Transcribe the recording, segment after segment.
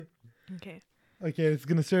Okay. Okay, it's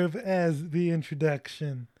gonna serve as the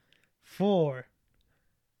introduction for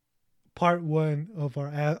part 1 of our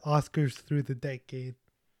Oscars through the decade.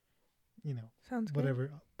 Sounds good.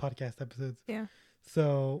 Whatever podcast episodes. Yeah.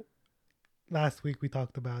 So last week we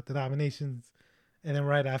talked about the nominations, and then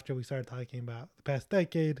right after we started talking about the past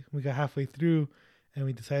decade, we got halfway through, and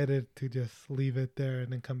we decided to just leave it there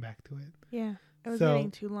and then come back to it. Yeah. It was So,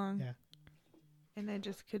 getting too long. yeah. And I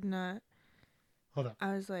just could not. Hold on.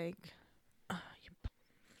 I was like,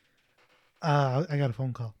 I got a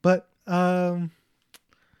phone call. But what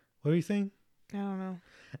were you saying? I don't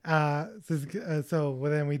know. So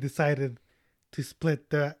then we decided to split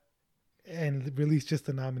that and release just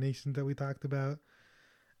the nominations that we talked about,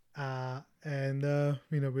 and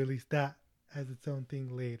release that as its own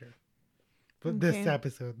thing later. But this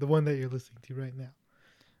episode, the one that you're listening to right now,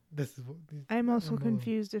 this is what I'm also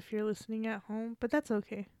confused if you're listening at home, but that's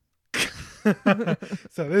okay.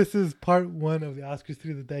 So this is part 1 of the Oscars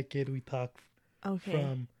through the decade. We talked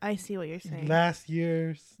from I see what you're saying. last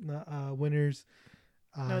year's winners.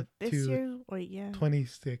 No, this year. Wait, yeah.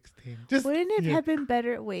 2016. Wouldn't it have been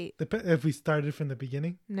better? Wait. If we started from the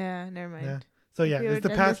beginning. Nah, never mind. Yeah. So yeah, it's the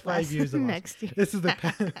past 5 years of next year. This is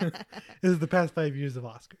the this is the past 5 years of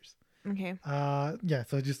Oscars. Okay. Yeah.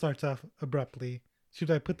 So it just starts off abruptly. Should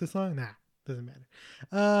I put this on? Nah, doesn't matter.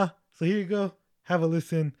 So here you go. Have a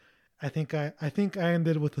listen. I think I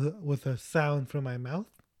ended with a sound from my mouth,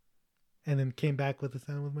 and then came back with a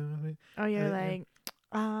sound with my mouth. Oh, you're like,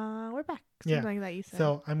 we're back. Something like that you said.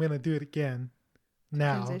 So I'm gonna do it again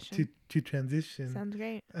now to transition. Sounds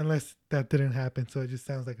great. Unless that didn't happen, so it just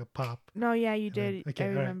sounds like a pop. No, yeah, you did. Okay, I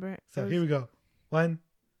remember. Right. So here we go. 1,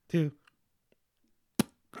 2.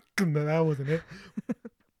 No, that wasn't it.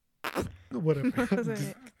 Whatever.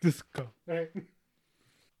 Just go. All right.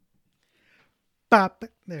 Pop.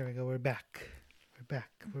 There we go. We're back.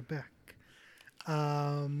 We're back.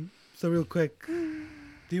 So real quick,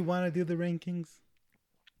 do you want to do the rankings?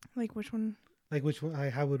 Like which one? Like which one?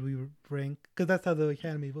 How would we rank? Because that's how the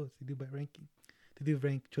Academy votes. They do by ranking. They do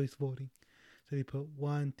rank choice voting. So they put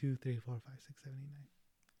 1, 2, 3, 4, 5, 6, 7,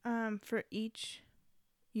 8, 9. For each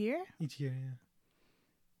year? Each year,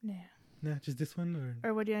 yeah. No, just this one,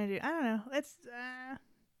 or what do you want to do? I don't know. Let's.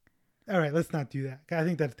 All right, let's not do that. I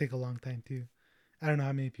think that'd take a long time too. I don't know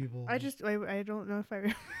how many people. I don't know if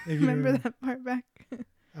I remember that part back.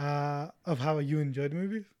 Of how you enjoyed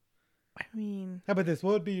movies. I mean, how about this?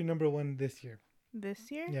 What would be your number 1 this year?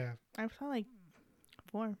 This year? Yeah, I saw like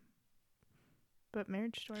 4. But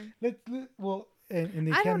Marriage Story. In the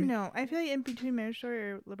Academy, I don't know. I feel like in between Marriage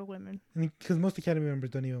Story or Little Women. Because most Academy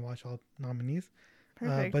members don't even watch all nominees.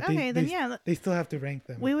 Perfect. But they still have to rank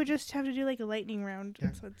them. We would just have to do like a lightning round,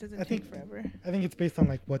 so it doesn't take forever. I think it's based on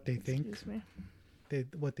like what they think. Excuse me.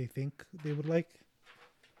 What they think they would like.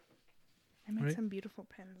 I made some beautiful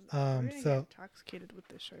pens. So get intoxicated with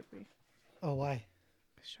this Sharpie. Oh, why?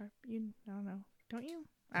 I don't know. Don't you?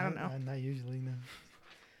 I don't know. Not usually, no.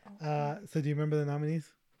 So do you remember the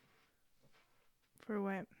nominees? For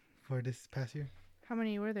what? For this past year? How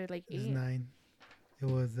many were there? Like 8? It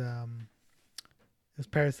was 9. It was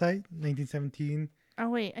Parasite, 1917. Oh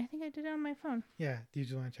wait, I think I did it on my phone. Yeah. Do you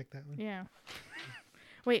just want to check that one? Yeah.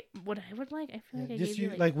 Wait, what I would like? I feel like I just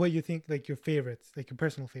gave you like what you think, like your favorites, like your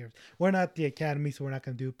personal favorites. We're not the Academy, so we're not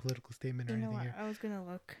gonna do a political statement or anything here. I was gonna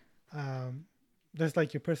look. Just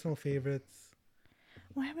like your personal favorites.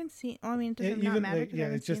 Well, I haven't seen. I mean, it doesn't not matter.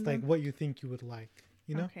 It's just like what you think you would like.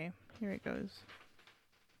 You know. Okay, here it goes.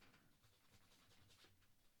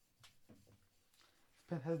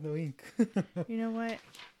 Pen has no ink. You know what?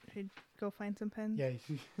 Should go find some pens? Yeah, you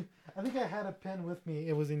should. I think I had a pen with me.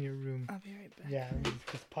 It was in your room. I'll be right back. Yeah,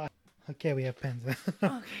 just pause. Okay, we have pens.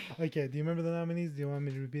 Okay, do you remember the nominees? Do you want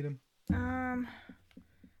me to repeat them?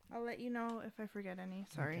 I'll let you know if I forget any.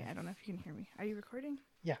 Sorry, okay. I don't know if you can hear me. Are you recording?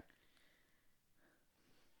 Yeah.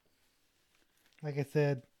 Like I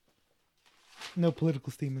said, no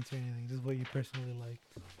political statements or anything. Just what you personally liked.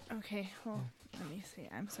 Okay, well, Let me see.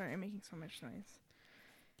 I'm sorry I'm making so much noise.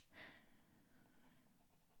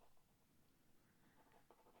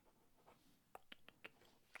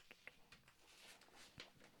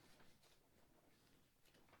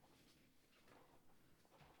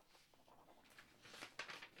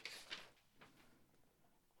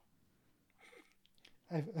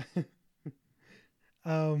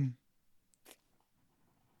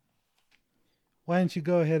 Why don't you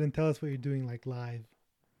go ahead and tell us what you're doing, like live?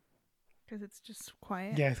 Because it's just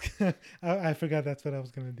quiet. Yes, I forgot that's what I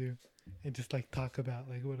was gonna do, and just like talk about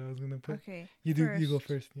like what I was gonna put. Okay, you go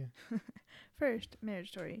first. Yeah. First, Marriage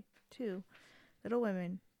Story. 2, Little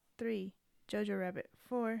Women. 3, Jojo Rabbit.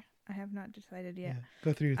 4, I have not decided yet. Yeah.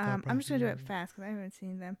 Go through your thought process. I'm just gonna do it fast because I haven't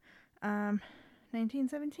seen them.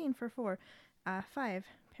 1917 for 4. 5.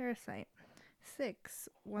 Parasite. 6.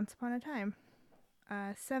 Once Upon a Time.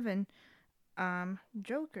 7.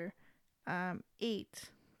 Joker. 8.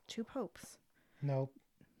 Two Popes. Nope.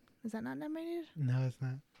 Is that not nominated? No, it's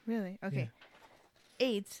not. Really? Okay.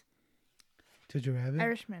 8. Jojo Rabbit.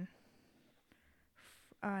 Irishman.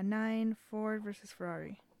 9. Ford versus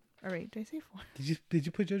Ferrari. All right, did I say 4? Did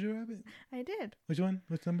you put Jojo Rabbit? I did. Which one?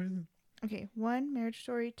 Which number is it? Okay, 1. Marriage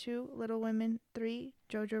Story. 2. Little Women. 3.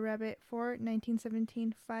 Jojo Rabbit. 4.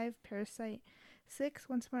 1917. 5. Parasite. 6.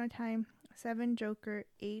 Once Upon a Time. 7. Joker.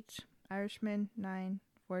 8. Irishman. 9.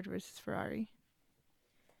 Ford versus Ferrari.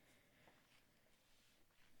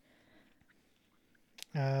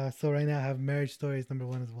 So right now I have Marriage Story as number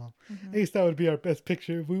 1 as well. Mm-hmm. I guess that would be our best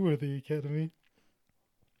picture if we were the Academy.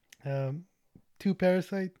 2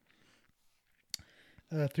 Parasite.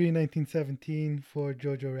 3 1917. 4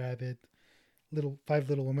 Jojo Rabbit. 5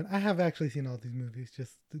 Little Women. I have actually seen all these movies,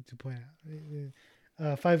 just to point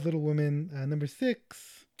out. 5 Little Women. Number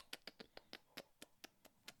 6.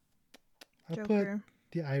 I'll put Joker.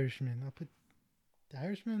 The Irishman. I'll put The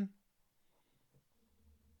Irishman.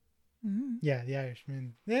 Mm-hmm. Yeah, The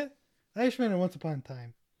Irishman. Yeah, Irishman and Once Upon a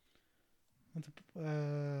Time.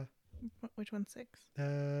 Which one's 6?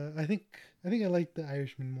 I think I like The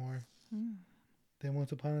Irishman more Mm. than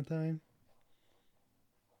Once Upon a Time.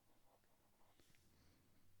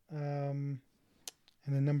 And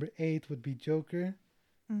then number 8 would be Joker,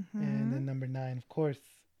 Mm-hmm. and then number 9, of course,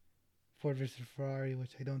 Ford versus Ferrari,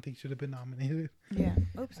 which I don't think should have been nominated. Yeah.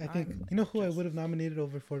 Oops. I think you know who I would have nominated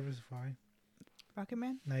over Ford versus Ferrari?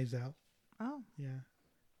 Rocketman? Knives Out. Oh. Yeah,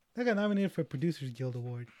 that got nominated for a Producers Guild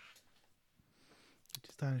Award, which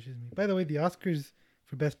astonishes me. By the way, the Oscars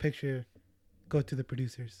for Best Picture go to the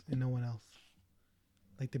producers and no one else.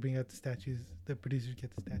 Like they bring out the statues, the producers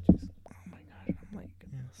get the statues. Oh my god. I'm like,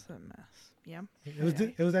 Yeah. it's a mess. Yeah.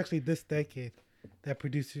 It was actually this decade that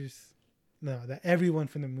that everyone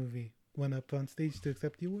from the movie went up on stage to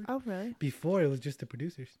accept the award. Oh, really? Before it was just the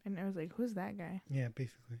producers. And I was like, who's that guy? Yeah,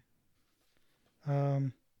 basically.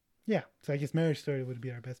 Yeah. So I guess Marriage Story would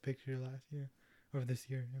be our best picture last year or this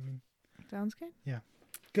year. I mean, Sounds good.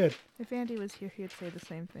 good. If Andy was here, he'd say the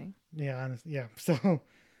same thing. Yeah, honestly. Yeah. So,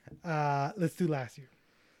 let's do last year.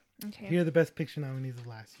 Okay. Here are the best picture nominees of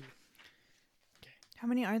last year. How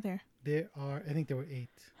many are there? I think there were 8.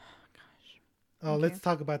 Gosh. Oh, Okay. let's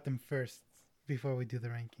talk about them first before we do the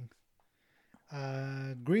rankings.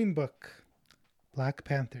 Green Book, Black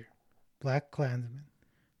Panther, Black Klansman,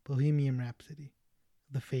 Bohemian Rhapsody,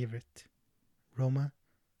 The Favorite, Roma,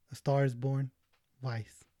 A Star is Born,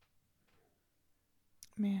 Vice.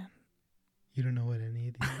 Man. You don't know what any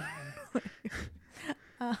of these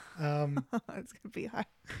are. It's going to be hard.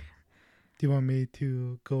 Do you want me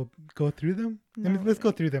to go through them? No. Let's go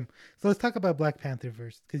through them. So let's talk about Black Panther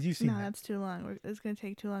first, because you've seen No, that. that's too long. It's going to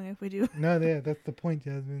take too long if we do. No, yeah, that's the point,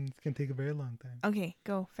 Jasmine. It's going to take a very long time. Okay,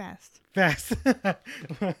 go fast. Fast.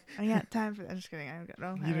 I got time for that. I'm just kidding. I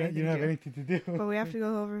don't have You anything don't have to do. anything to do. But we have to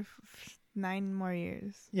go over 9 more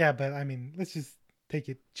years. Yeah, but I mean, let's just take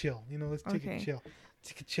it chill. Let's take Okay. it chill.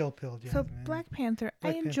 Take a chill pill, So Jasmine. Black Panther,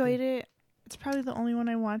 Black I enjoyed it. It's probably the only one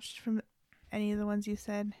I watched from any of the ones you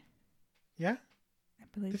said. Yeah? I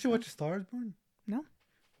believe Did so. you watch A Star is Born? No.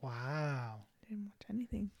 Wow. Didn't watch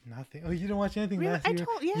anything. Nothing. Oh, you didn't watch anything Really? last year?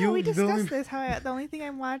 We the only- discussed this. How the only thing I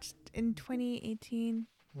watched in 2018,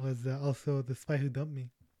 Was also The Spy Who Dumped Me.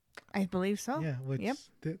 I believe so. Yeah, which Yep.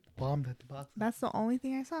 bombed at the box. That's the only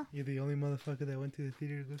thing I saw. You're the only motherfucker that went to the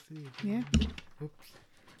theater to go see it. Yeah. Oops.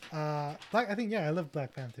 I love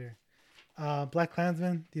Black Panther. Black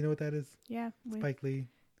Klansman, do you know what that is? Yeah. Spike Lee.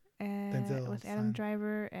 Denzel's With Adam son.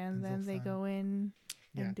 Driver, and then Denzel's they son. go in.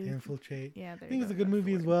 Yeah, And to do- infiltrate. Yeah, I think it's a good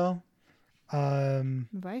movie as well.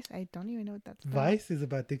 Vice? I don't even know what that's about. Vice is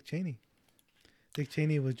about Dick Cheney. Dick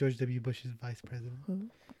Cheney was George W. Bush's vice president. Who?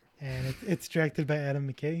 And it's directed by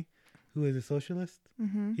Adam McKay, who is a socialist.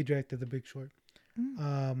 Mm-hmm. He directed The Big Short.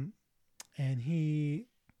 Mm. And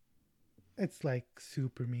it's like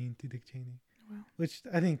super mean to Dick Cheney. Wow. Which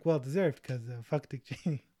I think well deserved because fuck Dick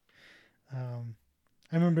Cheney.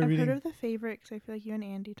 I remember I've reading. heard of The Favorite because I feel like you and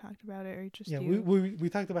Andy talked about it, or just Yeah, you. we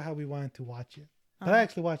talked about how we wanted to watch it, but I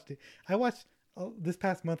actually watched it. I watched this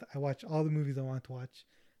past month. I watched all the movies I wanted to watch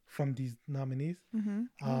from these nominees. Mm-hmm.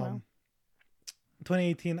 Oh, wow.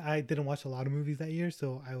 2018, I didn't watch a lot of movies that year,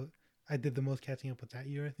 so I did the most catching up with that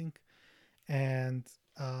year, I think. And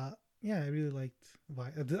yeah, I really liked.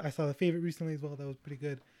 I saw The Favorite recently as well. That was pretty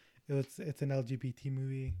good. It's an LGBT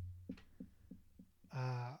movie.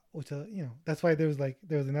 Which that's why there was an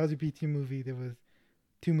LGBT movie. There was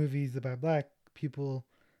two movies about black people.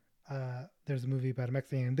 There's a movie about a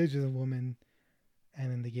Mexican indigenous woman,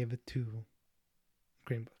 and then they gave it to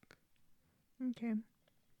Green Book. Okay.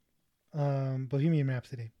 Bohemian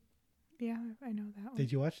Rhapsody. Yeah, I know that one.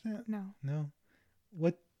 Did you watch that? No. No.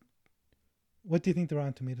 What do you think the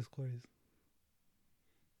Rotten Tomatoes score is?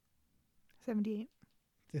 78.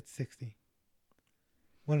 It's 60.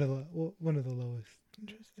 One of the lowest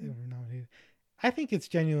Interesting. ever nominated. I think it's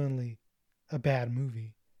genuinely a bad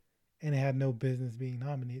movie, and it had no business being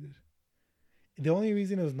nominated. The only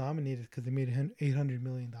reason it was nominated is because they made $800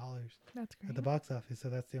 million That's great. at the box office, so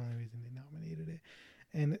that's the only reason they nominated it.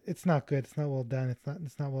 And it's not good. It's not well done.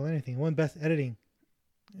 It's not well anything. It won best editing,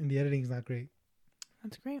 and the editing is not great.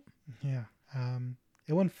 That's great. Yeah.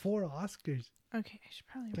 It won 4 Oscars. Okay, I should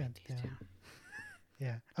probably write these down.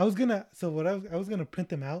 Yeah. I was gonna print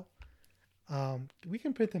them out. We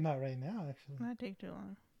can print them out right now, actually. That'd take too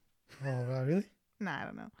long. Oh, wow, really? Nah, I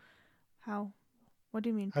don't know. How? What do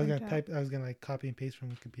you mean? I was gonna like copy and paste from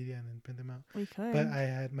Wikipedia and then print them out. We could.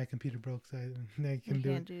 But my computer broke, so I couldn't do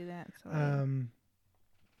it. Can't do that. So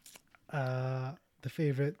The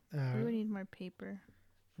favorite. we would need more paper.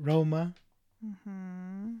 Roma.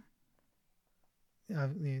 Mm-hmm. Yeah,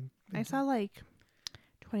 I saw like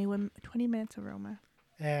 20 minutes of Roma.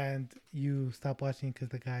 And you stopped watching because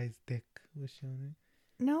the guy's dick was showing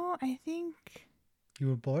it. No, I think You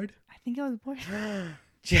were bored? I was bored.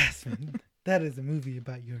 Jasmine, that is a movie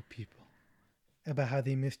about your people. About how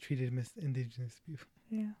they mistreated indigenous people.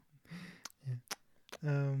 Yeah.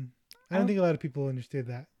 I don't think a lot of people understood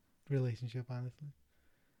that relationship, honestly.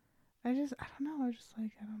 I don't know. I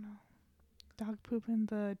don't know. Dog poop in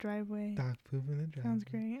the driveway. Dog poop in the driveway. Sounds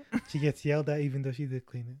great. She gets yelled at even though she did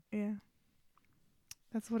clean it. Yeah.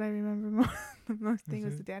 That's what I remember most. The most thing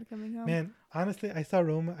was Mhm. the dad coming home. Man, honestly, I saw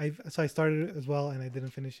Roma. I started it as well, and I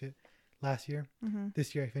didn't finish it last year. Mm-hmm.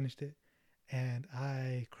 This year I finished it, and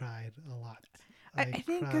I cried a lot. I think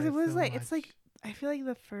because cried it was so like, it's much. like, I feel like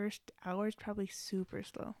the first hour is probably super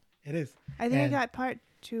slow. It is. I think And- I got part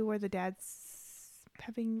 2 where the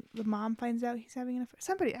mom finds out he's having an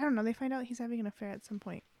affair. I don't know, they find out he's having an affair at some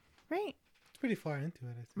point. Right? It's pretty far into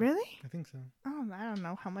it, I think. Really? I think so. Oh, I don't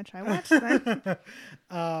know how much I watched then.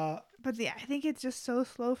 uh, But yeah, I think it's just so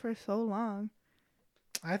slow for so long.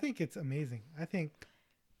 I think it's amazing. I think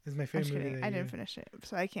it's my I'm favorite just movie. kidding. That I year. didn't finish it,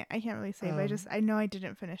 so I can't really say. But I know I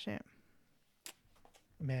didn't finish it.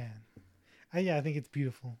 Man, I think it's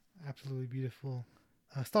beautiful. Absolutely beautiful.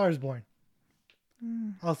 Star is Born.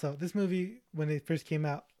 Mm. Also, this movie, when it first came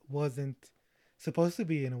out, wasn't supposed to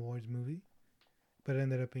be an awards movie, but it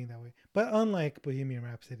ended up being that way. But unlike Bohemian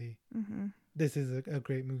Rhapsody, Mm-hmm. this is a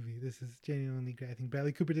great movie. This is genuinely great. I think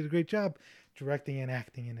Bradley Cooper did a great job directing and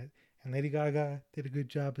acting in it. And Lady Gaga did a good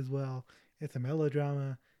job as well. It's a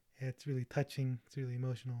melodrama. It's really touching. It's really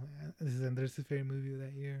emotional. And this is Andres' favorite movie of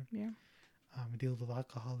that year. Yeah. It deals with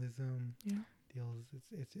alcoholism. Yeah.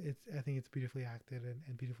 It's I think it's beautifully acted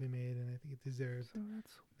and beautifully made, and I think it deserves So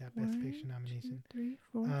that's that Best 1, Picture nomination. 2, 3,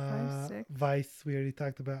 4, 5, 6. Vice, we already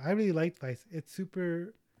talked about. I really liked Vice. It's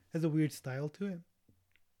has a weird style to it.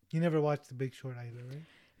 You never watched The Big Short either, right?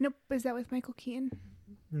 Nope. Is that with Michael Keaton?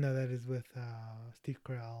 No, that is with Steve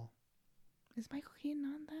Carell. Is Michael Keaton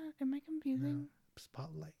on that? Am I confusing?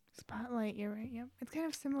 Spotlight. Spotlight. You're right. Yep. It's kind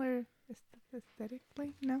of similar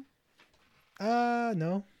aesthetically. No.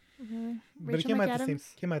 No. Really? But it came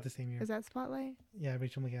out the same year. Is that Spotlight? Yeah,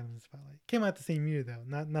 Rachel McAdams in Spotlight. Came out the same year though.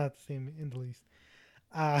 Not the same in the least.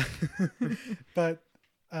 But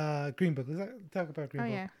Green Book. Let's talk about Green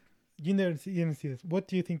Book. Yeah. You didn't see this. What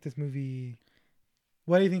do you think this movie?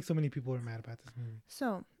 Why do you think so many people are mad about this movie?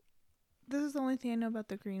 So, this is the only thing I know about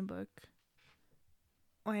the Green Book.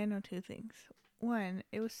 Well, I know 2 things. One,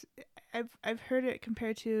 I've heard it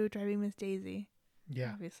compared to Driving Miss Daisy.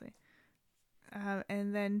 Yeah. Obviously.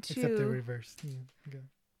 And then 2. Except the reverse.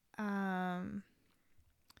 Yeah.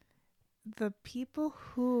 The people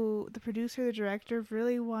the producer, the director,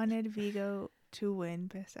 really wanted Viggo to win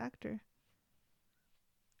Best Actor.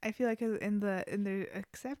 I feel like in their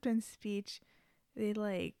acceptance speech, they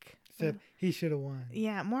Said he should have won.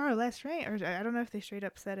 yeah, more or less, right? Or I don't know if they straight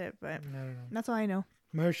up said it, but I don't know. that's all I know.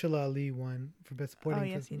 Mahershala Ali won for Best Supporting. Oh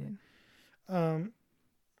yes, he did.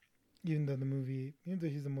 Even though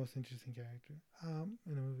he's the most interesting character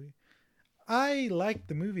in the movie, I liked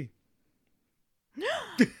the movie.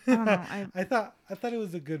 I don't know. I thought it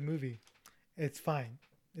was a good movie. It's fine.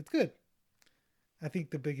 It's good. I think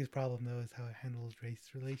the biggest problem though is how it handles race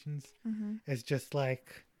relations. Mm-hmm. It's just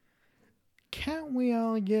like, can't we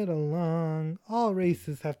all get along? All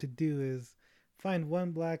races have to do is find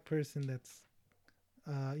one black person that's,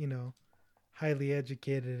 highly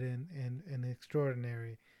educated and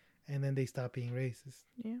extraordinary, and then they stop being racist.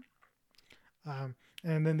 Yeah.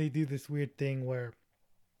 And then they do this weird thing where,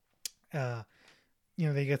 uh,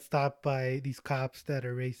 they get stopped by these cops that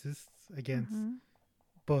are racists against Mm-hmm.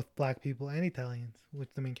 both black people and Italians, which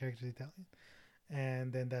the main character is Italian.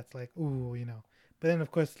 And then that's like, ooh. But then,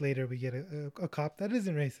 of course, later we get a cop that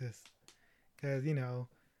isn't racist. Because,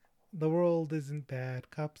 the world isn't bad.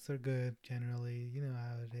 Cops are good, generally. You know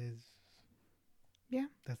how it is. Yeah.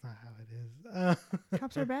 That's not how it is.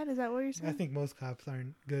 Cops are bad? Is that what you're saying? I think most cops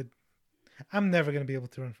aren't good. I'm never going to be able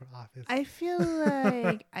to run for office. I feel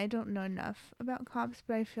like I don't know enough about cops,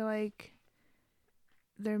 but I feel like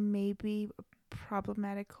there may be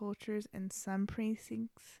problematic cultures in some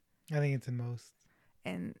precincts. I think it's in most.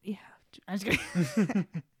 And yeah, I'm just kidding.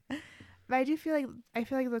 But I feel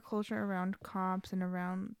like the culture around cops and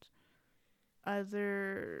around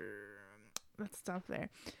other, let's stop there.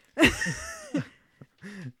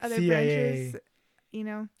 Other CIA,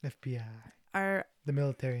 branches, FBI, are, the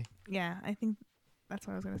military. yeah, I think that's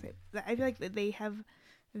what I was gonna say. I feel like that they have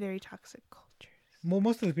very toxic cultures. Well,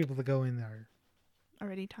 most of the people that go in there,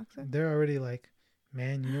 Already toxic. they're already like,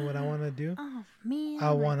 man, you know what I want to do? Oh man,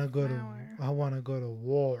 I want to go to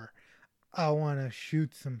war. I want to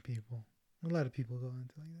shoot some people. A lot of people go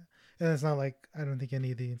into like that. And it's not like, I don't think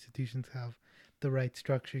any of the institutions have the right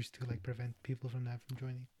structures to like prevent people from that from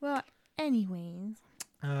joining. Well, anyways.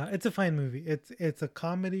 It's a fine movie. It's a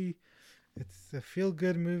comedy. It's a feel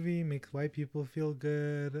good movie. Makes white people feel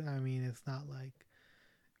good. I mean, it's not like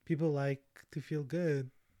people like to feel good.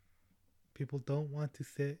 People don't want to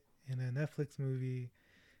sit in a Netflix movie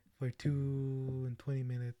for 2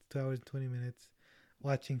 hours and 20 minutes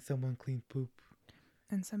watching someone clean poop.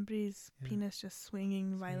 And somebody's penis just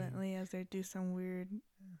swinging violently as they do some weird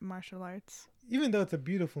martial arts. Even though it's a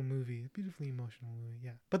beautiful movie, a beautifully emotional movie,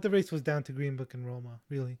 yeah. But the race was down to Green Book and Roma,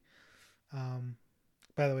 really.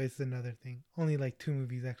 By the way, this is another thing. Only like 2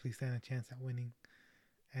 movies actually stand a chance at winning.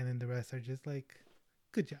 And then the rest are just like,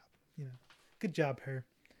 good job, Good job, her.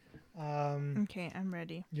 Okay, I'm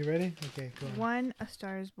ready. You ready? Okay, go on. 1, A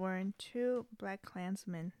Star is Born. 2, Black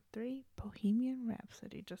Klansman. 3, Bohemian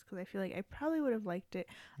Rhapsody. Just because I feel like I probably would have liked it.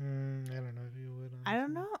 I don't know if you would. I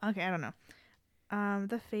don't know. Okay, I don't know.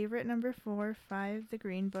 The Favorite, number 4. 5, The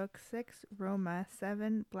Green Book. 6, Roma.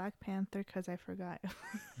 7, Black Panther, because I forgot.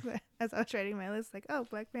 As I was writing my list, like, oh,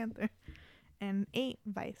 Black Panther. And 8,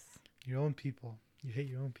 Vice. Your own people. You hate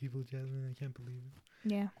your own people, Jasmine. I can't believe it.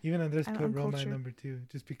 Yeah. Even Andres put Roma at uncultured. number 2,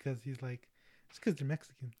 just because he's like, just because they're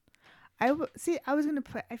Mexican. I was going to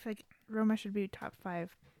put, I feel like Roma should be top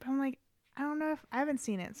 5. But I'm like, I don't know if, I haven't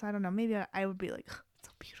seen it, so I don't know. Maybe I would be like, oh, it's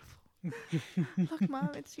so beautiful. Look, Mom,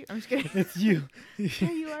 it's you. I'm just kidding. It's you.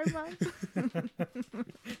 Yeah, you are, Mom.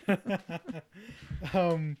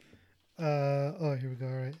 Here we go.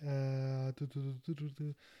 All right.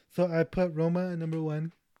 So I put Roma at number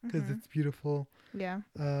 1 because it's beautiful. Yeah.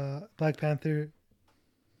 Black Panther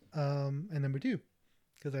at number 2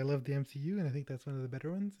 because I love the MCU and I think that's one of the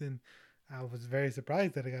better ones. And I was very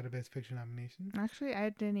surprised that I got a Best Picture nomination. Actually, I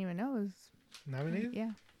didn't even know it was Nominated?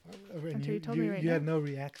 Yeah. And you told me right you now. had no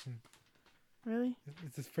reaction. Really?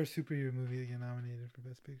 It's his first superhero movie to get nominated for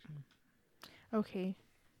Best Picture. Okay.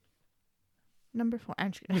 Number 4.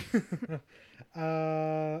 I'm just kidding.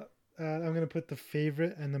 I'm gonna put The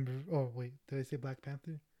Favorite at number. Oh wait, did I say Black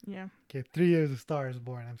Panther? Yeah. Okay, 3 Years of Star is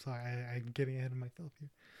Born. I'm sorry, I'm getting ahead of myself here.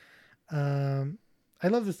 I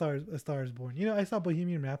love A Star is Born. I saw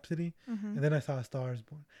Bohemian Rhapsody, and then I saw A Star is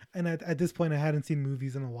Born. And at this point, I hadn't seen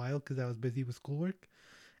movies in a while because I was busy with schoolwork.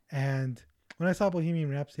 And when I saw Bohemian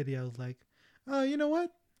Rhapsody, I was like, oh, you know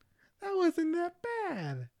what? That wasn't that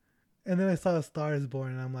bad. And then I saw A Star is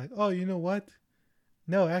Born, and I'm like, oh, you know what?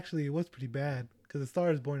 No, actually, it was pretty bad because A Star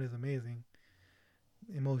is Born is amazing.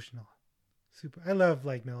 Emotional. Super. I love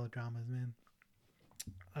like melodramas, man.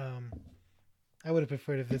 I would have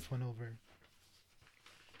preferred if this went over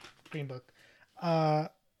Green Book.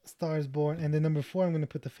 Star is Born, and then number 4, I'm gonna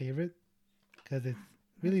put The Favorite because it's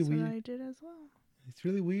really weird. What I did as well. It's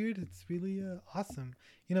really weird. It's really awesome.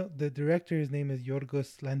 The director's name is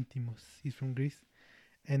Yorgos Lanthimos. He's from Greece,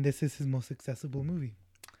 and this is his most accessible movie.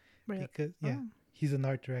 Really? Because he's an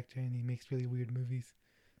art director and he makes really weird movies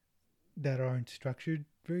that aren't structured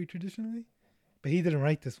very traditionally. But he didn't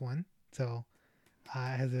write this one, so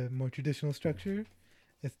it has a more traditional structure.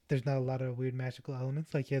 There's not a lot of weird magical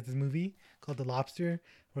elements. Like he has this movie called The Lobster,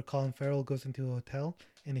 where Colin Farrell goes into a hotel,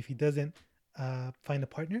 and if he doesn't find a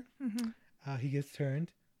partner, he gets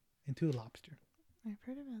turned into a lobster. I've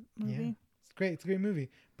heard of that movie. Yeah, it's great. It's a great movie,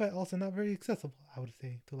 but also not very accessible, I would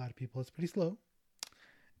say, to a lot of people. It's pretty slow.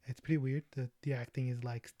 It's pretty weird. The acting is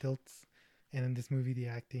like stilts. And in this movie, the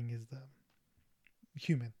acting is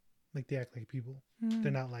human, like they act like people.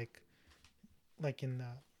 They're not like in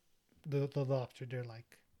the Lobster. They're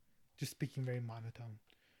like just speaking very monotone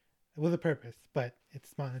with a purpose, but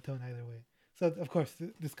it's monotone either way. So of course,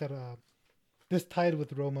 this tied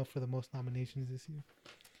with Roma for the most nominations this year.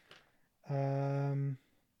 And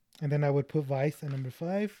then I would put Vice at number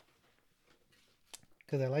 5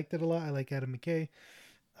 because I liked it a lot. I like Adam McKay.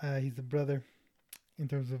 He's a brother in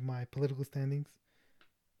terms of my political standings.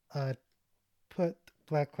 Put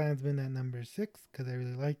Black Klansman at number 6 because I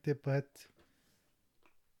really liked it, but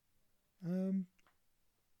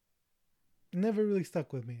never really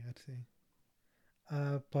stuck with me, I'd say.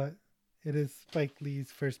 But it is Spike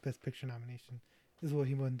Lee's first Best Picture nomination. This is what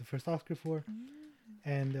he won the first Oscar for.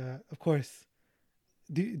 And of course,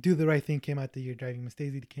 Do the Right Thing came out the year Driving Miss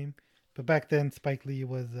Daisy came. But back then, Spike Lee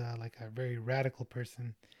was like a very radical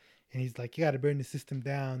person. And he's like, you got to burn the system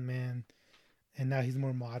down, man. And now he's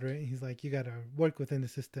more moderate. And he's like, you got to work within the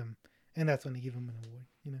system. And that's when they give him an award,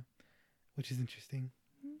 which is interesting.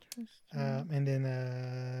 And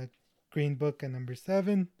then Green Book at number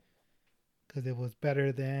 7. Because it was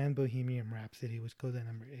better than Bohemian Rhapsody, which goes at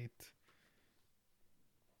number 8.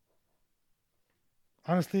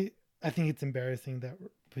 Honestly, I think it's embarrassing that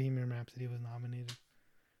Bohemian Rhapsody was nominated.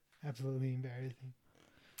 Absolutely embarrassing.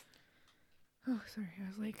 Oh, sorry. I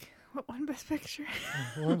was like, what won Best Picture?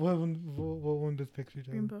 what won Best Picture?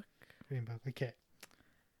 Green Book. Green Book. Okay.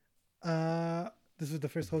 This was the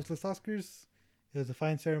first hostless Oscars. It was a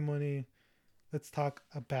fine ceremony. Let's talk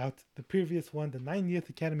about the previous one, the 90th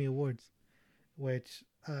Academy Awards, which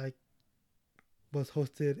was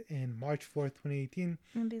hosted in March 4th, 2018.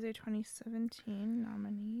 And these are 2017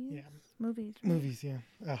 nominees. Yeah. Movies. Right? Movies, yeah.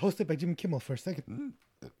 Hosted by Jimmy Kimmel for his second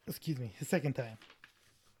time.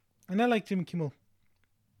 And I like Jimmy Kimmel.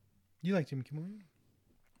 You like Jimmy Kimmel?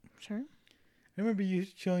 Sure. I remember you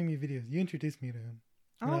showing me videos. You introduced me to him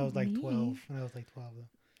when I was like 12. When I was like 12, though.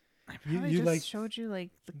 I probably just showed you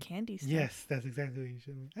like the candy stuff. Yes, that's exactly what you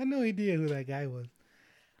showed me. I had no idea who that guy was.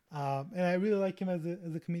 And I really like him as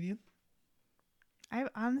a comedian. I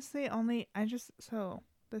honestly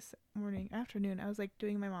this afternoon, I was like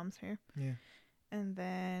doing my mom's hair. Yeah. And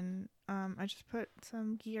then I just put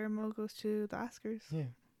some Guillermo Goes to the Oscars. Yeah.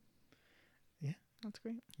 Yeah. That's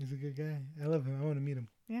great. He's a good guy. I love him. I want to meet him.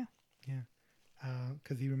 Yeah. Yeah.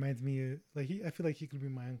 Because he reminds me I feel like he could be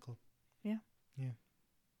my uncle. Yeah. Yeah.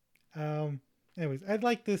 Anyways, I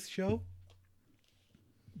like this show,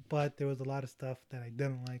 but there was a lot of stuff that I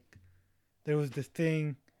didn't like. There was this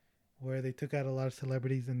thing where they took out a lot of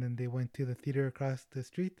celebrities and then they went to the theater across the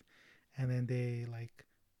street and then they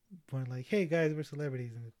were like, hey guys, we're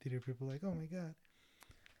celebrities, and the theater people were like, oh my god.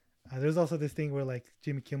 There's also this thing where like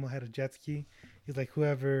Jimmy Kimmel had a jet ski. He's like,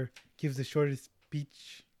 whoever gives the shortest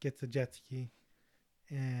speech gets a jet ski.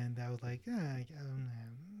 And I was like,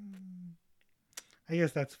 I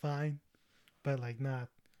guess that's fine, but like not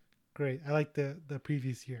great. I like the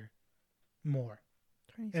previous year more.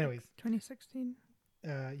 Anyways, 2016.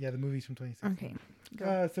 Yeah, the movies from 2016.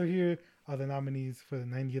 Okay. So here are the nominees for the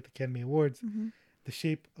 90th Academy Awards. Mm-hmm. The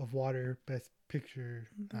Shape of Water, Best Picture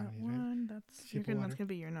nominees, one, right? That's gonna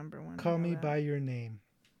be your number one. Call Me by Your Name.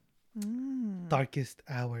 Darkest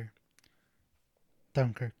Hour.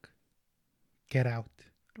 Dunkirk. Get Out.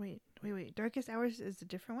 Wait. Darkest Hours is a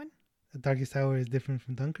different one? The Darkest Hour is different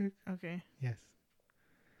from Dunkirk? Okay. Yes.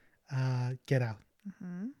 Get Out.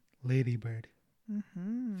 Mm-hmm. Lady Bird.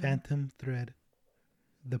 Mm-hmm. Phantom Thread.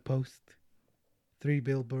 The Post. 3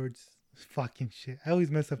 Billboards. Fucking shit. I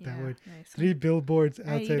always mess up that word. Nice. 3 billboards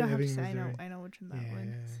outside Ebbing, Missouri. I know which one that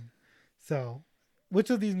one is. So, which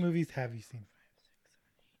of these movies have you seen?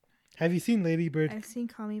 Have you seen Lady Bird? I've seen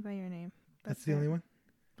Call Me by Your Name. That's the only one?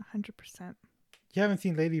 100%. You haven't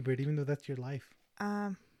seen Lady Bird, even though that's your life.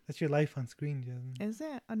 That's your life on screen, Jasmine. Is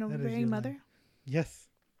it? An overbearing mother? Life. Yes.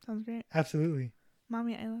 Sounds great. Absolutely.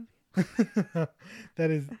 Mommy, I love you.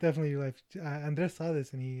 That is definitely your life. Andres saw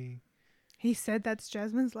this and he said that's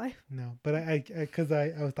Jasmine's life? No, but I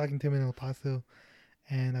was talking to him in El Paso,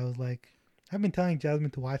 and I was like, I've been telling Jasmine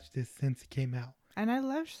to watch this since it came out. And I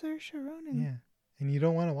love Saoirse Ronan. Yeah. And you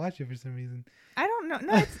don't want to watch it for some reason. I don't know.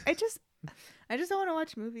 No, I just don't want to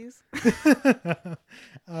watch movies.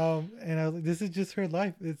 And I was like, this is just her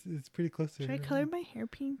life. It's pretty close to Should her. I color my hair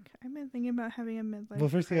pink? I've been thinking about having a midlife. Well,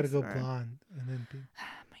 first you got to go blonde and then pink.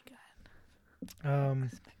 Oh my god.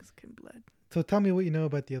 This Mexican blood. So tell me what you know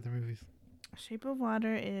about the other movies. Shape of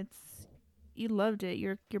Water, it's you loved it.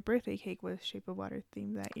 Your birthday cake was Shape of Water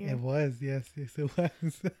themed that year. It was, yes, it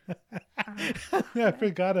was. Uh, I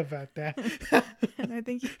forgot about that. and I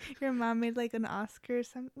think your mom made like an Oscar or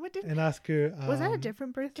something. What did An Oscar was that a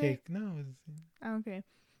different birthday? cake. No, it was, Oh, okay,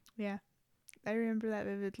 yeah, I remember that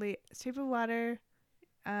vividly. Shape of Water,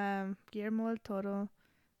 Guillermo del Toro,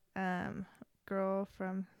 girl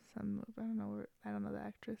from some I don't know the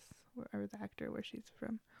actress or the actor where she's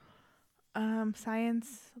from.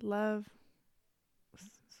 Science, love,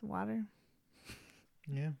 water.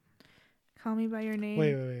 yeah. Call Me by Your Name.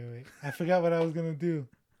 Wait. I forgot what I was going to do.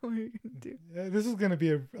 What are you gonna do? This is going to be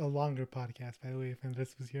a longer podcast, by the way, if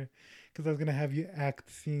Andres was here. Because I was going to have you act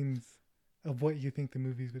scenes of what you think the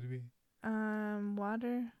movies would be.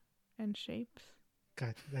 Water and shapes.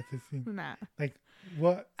 Gotcha, that's a scene. Nah. Like,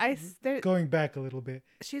 what? There, Going back a little bit.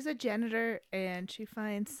 she's a janitor and she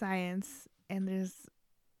finds science and there's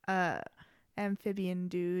a amphibian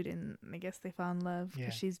dude and I guess they fall in love because Yeah.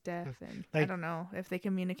 she's deaf and I Like- don't know if they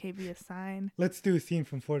communicate via sign. Let's do a scene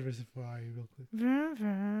from Ford versus Ferrari real quick. Vroom,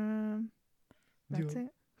 vroom. That's Do-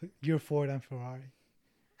 it. You're Ford, I'm Ferrari.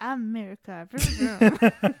 America. Vroom,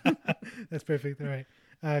 vroom. That's perfect. All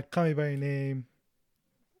right. Call Me by Your Name.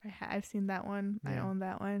 I've seen that one. I Yeah. own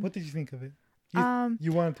that one. What did you think of it? Um,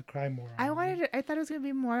 You wanted to cry more. I thought it was gonna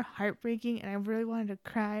be more heartbreaking, and I really wanted to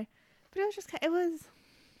cry, but it was just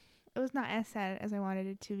it was not as sad as I wanted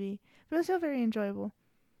it to be, but it was still very enjoyable.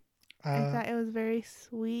 I thought it was very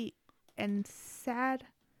sweet and sad,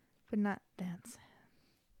 but not that sad.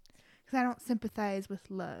 Because I don't sympathize with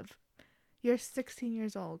love. You're 16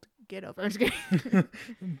 years old. Get over it.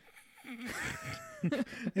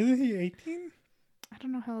 Isn't he 18? I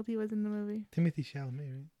don't know how old he was in the movie, Timothy Chalamet,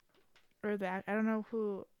 right? or that. I don't know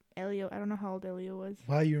who Elio. I don't know how old Elio was.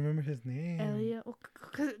 Wow, you remember his name. Elio,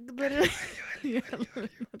 because literally, yeah,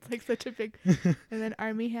 it's like such a big. And then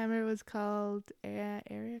Army Hammer was called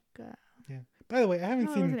Erica. By the way, I No, haven't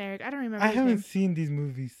it seen wasn't Eric. I don't remember. I his haven't name. seen these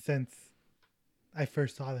movies since I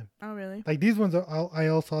first saw them. Oh really? Like these ones, I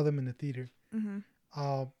all saw them in the theater. Mm-hmm.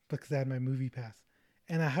 Because I had my movie pass,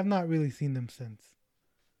 and I have not really seen them since.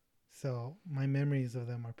 So my memories of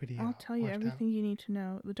them are pretty. I'll tell you washed out. everything you need to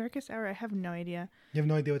know. The Darkest Hour. I have no idea. You have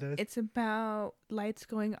no idea what that is. It's about lights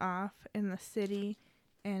going off in the city,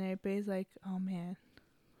 and everybody's like, "Oh man,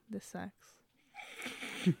 this sucks."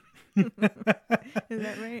 Is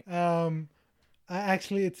that right?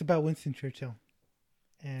 Actually, it's about Winston Churchill,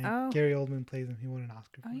 and Oh. Gary Oldman plays him. He won an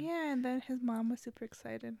Oscar. Oh for it. yeah, and then his mom was super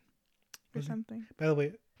excited or Was he? something. By the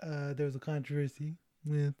way, there was a controversy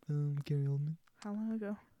with Gary Oldman How long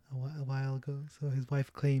ago? a while ago. So his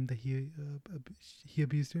wife claimed that he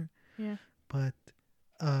abused her, Yeah. but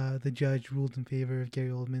the judge ruled in favor of Gary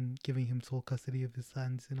Oldman, giving him sole custody of his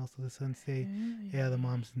sons, and also the sons say, "Yeah, the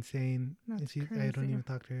mom's insane. And That's I don't crazy. even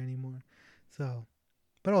talk to her anymore." So,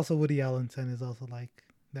 but also Woody Allen's son is also like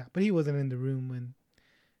that, but he wasn't in the room when,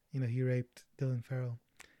 he raped Dylan Farrell.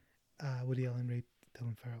 Woody Allen raped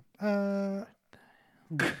Dylan Farrell.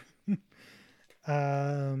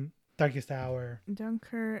 Darkest Hour,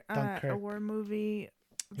 Dunkirk, a Dunkirk. war movie,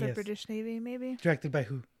 the Yes. British Navy, maybe. directed by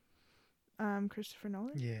who? Christopher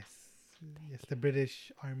Nolan. Yes, the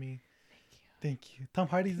British Army. Thank you. Thank you. Tom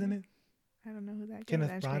Hardy's in it. I don't know who that Kenneth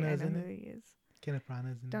guy is. Actually, I Branagh's know in who it. he is. Kenneth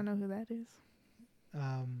Branagh's in Don't know who that is.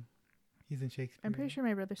 it. He's in Shakespeare. I'm pretty sure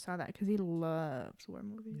my brother saw that because he loves war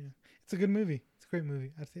movies. Yeah, it's a good movie. It's a great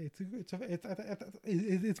movie. I'd say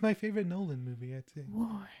it's my favorite Nolan movie. I'd say.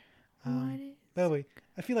 War. Um, What is? By the way,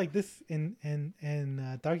 I feel like this in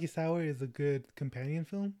Darkest Hour is a good companion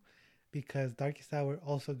film because Darkest Hour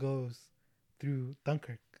also goes through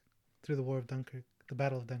Dunkirk, through the War of Dunkirk, the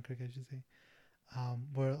Battle of Dunkirk, I should say,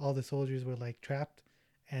 where all the soldiers were like trapped,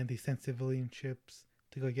 and they sent civilian ships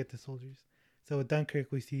to go get the soldiers. So with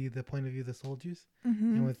Dunkirk, we see the point of view of the soldiers,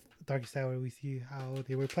 and with Darkest Hour, we see how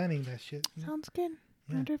they were planning that shit. Sounds good. I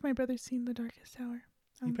Yeah. wonder if my brother's seen The Darkest Hour.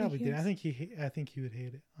 I He don't probably think did. has. I think he would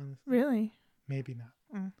hate it. Honestly, Really? maybe not.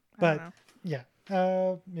 I But- don't know.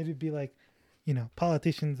 Yeah, maybe be like,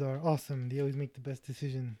 politicians are awesome. They always make the best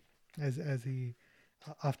decision, as he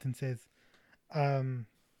often says. Let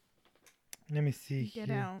me see Get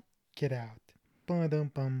here. Out. Get Out. Bum,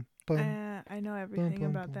 bum, bum, bum. I know everything bum,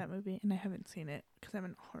 about bum. that movie, and I haven't seen it because I'm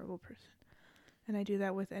a horrible person. And I do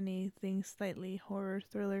that with anything slightly horror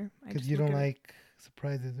thriller. I Because just you look don't at it. like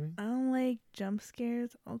surprises, right? I don't like jump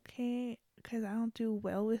scares, okay? Because I don't do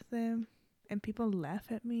well with them. And people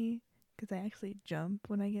laugh at me because I actually jump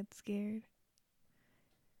when I get scared.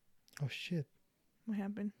 Oh shit! What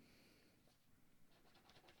happened?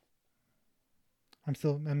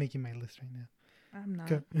 I'm making my list right now. I'm not.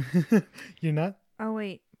 Go. You're not? Oh,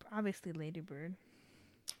 wait. Obviously, Ladybird.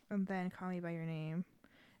 and then Call Me by Your Name,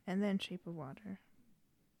 and then Shape of Water.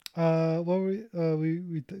 What were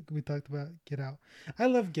we talked about Get Out. I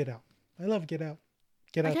love Get Out. I love Get Out.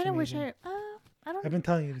 Get I Out's kind of wish amazing. I don't. I've been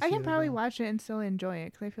telling you to see I it can as probably well. watch it and still enjoy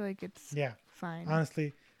it because I feel like it's Yeah, fine.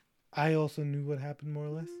 honestly, I also knew what happened more or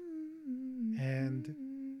less, and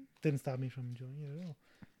didn't stop me from enjoying it at all.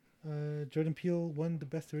 Jordan Peele won the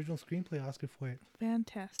Best Original Screenplay Oscar for it.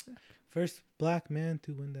 Fantastic. First black man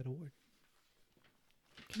to win that award.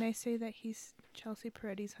 Can I say that he's Chelsea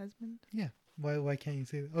Peretti's husband? Why can't you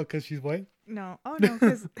say that? Oh, because she's white? No. Oh no,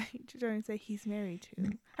 because Jordan say he's married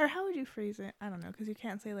to. Or how would you phrase it? I don't know, because you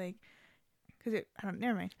can't say like, because it. I don't.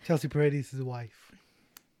 Never mind. Chelsea Peretti's his wife.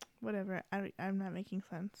 Whatever. I'm not making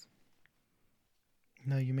sense.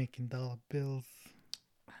 No, you're making dollar bills.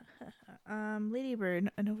 Lady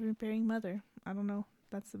Bird, an overbearing mother. I don't know.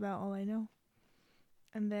 That's about all I know.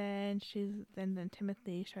 And then then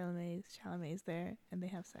Timothy Chalamet's there, and they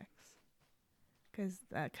have sex. Because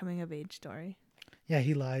that coming of age story Yeah,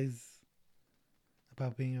 he lies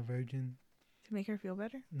about being a virgin. to make her feel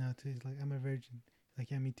better. No, he's like, I'm a virgin. He's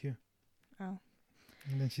like, yeah, me too. Oh.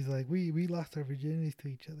 And then she's like, we lost our virginities to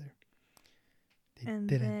each other. They And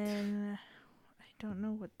didn't. then I don't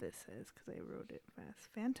know what this is because I wrote it fast.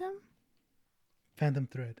 Phantom.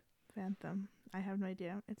 Thread. I have no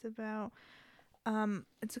idea. It's about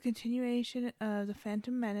it's a continuation of the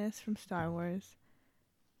Phantom Menace from Star Wars,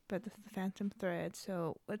 but this is the Phantom Thread.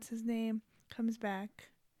 So what's his name? Comes back.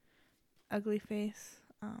 Ugly face.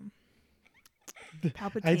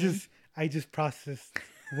 Palpatine. I just processed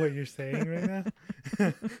what you're saying right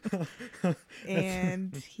now.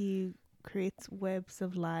 And he creates webs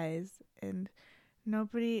of lies, and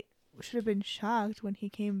nobody should have been shocked when he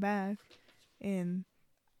came back in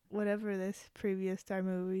whatever this previous Star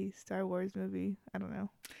Wars movie, I don't know.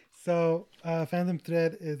 So, Phantom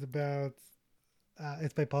Thread is about,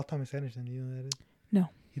 it's by Paul Thomas Anderson. You know who that is? No.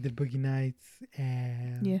 He did Boogie Nights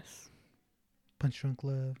and Yes. Punch Drunk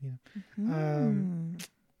Love. You know, Mm.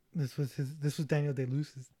 this was Daniel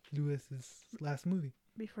Day-Lewis's last movie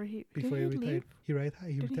Before he before he retired. leave? He Did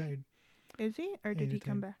he? retired. Is he, or Yeah, did he he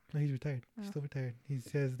come retired. back? No, he's retired. He's Oh. still retired. He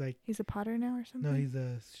says like, He's a potter now or something. no, he's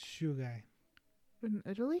a shoe guy. in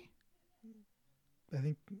Italy. I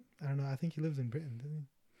don't know. I think he lives in Britain, doesn't he?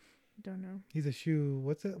 Don't know. He's a shoe.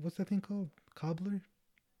 What's that thing called? Cobbler?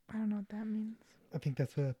 I don't know what that means. I think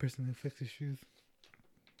that's a person who fixes shoes.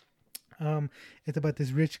 It's about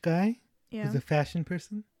this rich guy Yeah. who's a fashion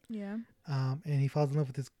person. Yeah. And he falls in love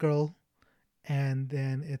with this girl, and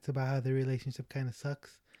then it's about how their relationship kind of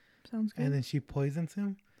sucks. Sounds good. And then she poisons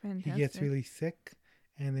him. Fantastic. He gets really sick,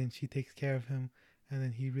 and then she takes care of him, and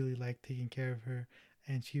then he really liked taking care of her,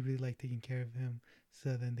 and she really liked taking care of him.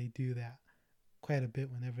 So then they do that quite a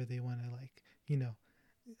bit whenever they want to, like,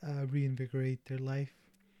 reinvigorate their life.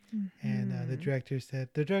 And the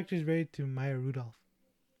director's married to Maya Rudolph.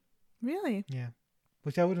 Really Yeah,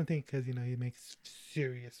 which I wouldn't think because he makes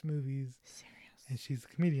serious movies serious. and she's a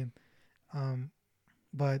comedian.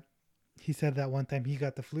 But he said that one time he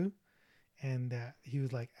got the flu, and he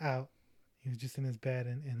was like out. He was just in his bed,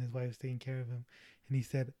 and his wife was taking care of him. And he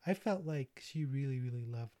said, I felt like she really, really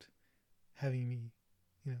loved having me,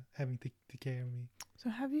 having to take care of me. So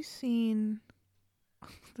have you seen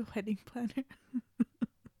The Wedding Planner?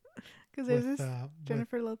 Because there's this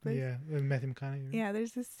Jennifer Lopez. Yeah, with Matthew McConaughey. Right? Yeah,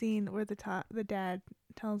 there's this scene where the dad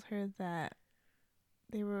tells her that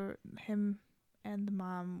him and the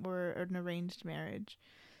mom were an arranged marriage,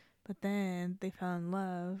 but then they fell in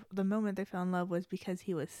love. The moment they fell in love was because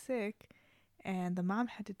he was sick, and the mom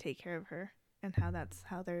had to take care of her, and that's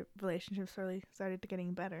how their relationship slowly started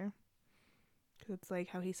getting better. Because it's like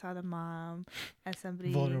how he saw the mom as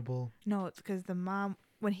somebody vulnerable. No, it's because the mom,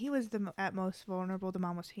 when he was at most vulnerable, the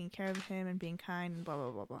mom was taking care of him and being kind and blah, blah,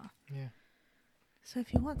 blah, blah. Yeah. So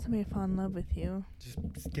if you want somebody to fall in love with you,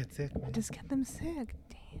 just get sick, man. just get them sick.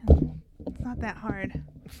 Damn. It's not that hard.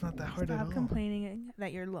 It's not that hard Stop at all. complaining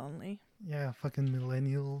that you're lonely. Yeah, fucking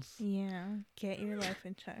millennials. Yeah. Get your life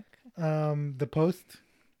in check. The Post.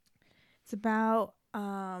 It's about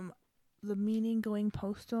the meaning going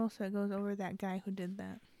postal, so it goes over that guy who did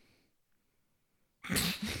that.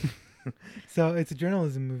 So it's a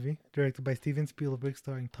journalism movie directed by Steven Spielberg,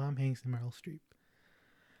 starring Tom Hanks and Meryl Streep.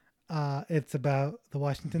 It's about the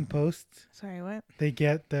Washington Post. Sorry, what? They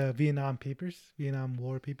get the Vietnam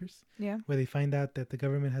War papers, Yeah. where they find out that the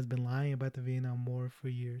government has been lying about the Vietnam War for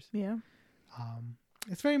years. Yeah.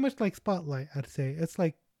 It's very much like Spotlight, I'd say. It's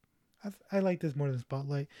like, I like this more than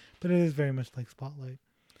Spotlight, but it is very much like Spotlight.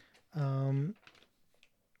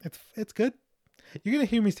 It's good. You're gonna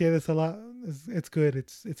hear me say this a lot. It's good.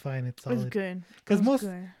 It's fine. It's It was solid. good. Because It was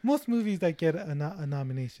good. most movies that get a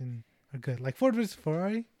nomination are good. Like Ford vs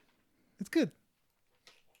Ferrari, it's good.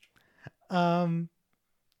 Um,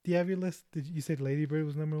 do you have your list? Did you said Lady Bird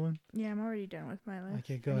was number one? Yeah, I'm already done with my list.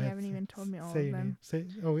 Okay, go and ahead. You haven't even told me all say of your them. name. Say.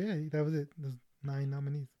 Oh yeah, that was it. There's 9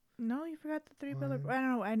 nominees. No, you forgot the three One. billboards. I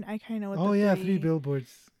don't know. I kind of know what Oh the yeah, three. 3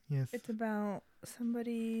 billboards. Yes. It's about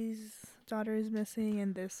somebody's daughter is missing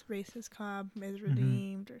and this racist cop is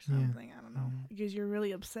redeemed or something. I don't know. Because you're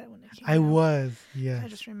really upset when it came I out. was. Yeah. I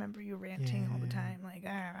just remember you ranting all the time. Like,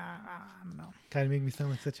 I don't know. Kind of make me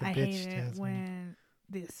sound like such a I bitch. hate it Jasmine. when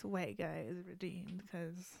this white guy is redeemed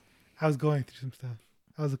because I was going through some stuff.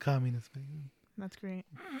 I was a communist. Man. that's great.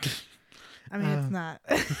 I mean, it's not.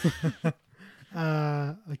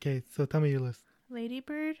 Okay, so tell me your list. Lady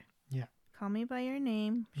Bird. Yeah. Call Me by Your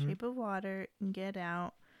Name. Mhm. Shape of Water. Get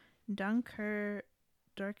Out. Dunkirk.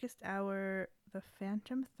 Darkest Hour. The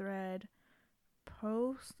Phantom Thread.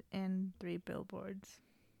 Post and 3 billboards.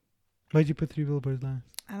 Why'd you put 3 billboards last?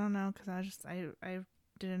 I don't know because I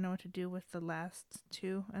didn't know what to do with the last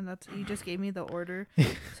 2, and that's you just gave me the order,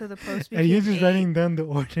 so the post became Are you just 8. writing down the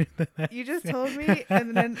order? You just told me,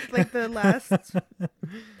 and then like the last,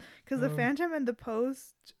 because the Phantom and the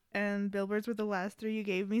Post and billboards were the last 3 you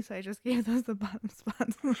gave me, so I just gave those the bottom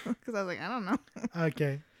spots because I was like, I don't know.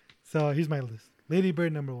 Okay, so here's my list. Lady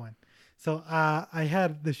Bird number 1. So I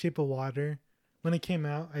had The Shape of Water. When it came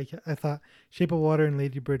out, I thought Shape of Water and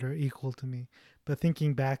Lady Bird are equal to me. But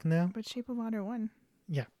thinking back now, But Shape of Water won.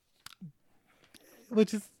 yeah,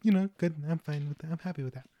 which is good. I'm fine with that. I'm happy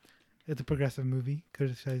with that. It's a progressive movie,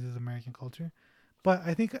 criticizes American culture, but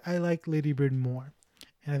I think I like Lady Bird more,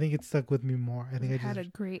 and I think it stuck with me more. I think It had a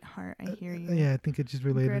great heart. I hear you. Yeah, I think it just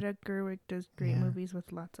related. Greta Gerwig does great movies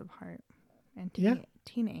with lots of heart and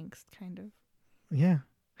teen angst, kind of. Yeah,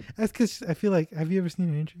 that's because I feel like. Have you ever seen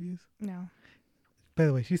her interviews? No. By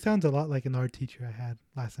the way, she sounds a lot like an art teacher I had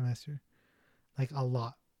last semester, like a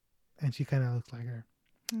lot, and she kind of looks like her.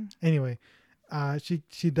 Anyway,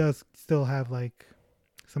 she does still have like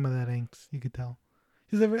some of that angst. You could tell.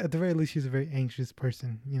 At the very least, she's a very anxious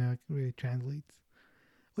person. It really translates,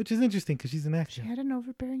 which is interesting because she's an actor. She had an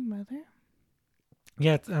overbearing mother.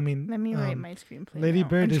 Yeah, let me write my screenplay. Lady now.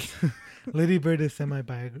 Bird is Lady Bird is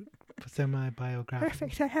semi-biographical.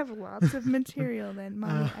 Perfect. I have lots of material then.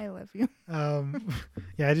 Mommy, I love you.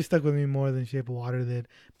 Yeah, it just stuck with me more than Shape of Water did.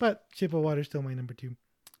 But Shape of Water is still my number 2.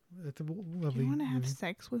 It's a lovely. You want to have movie.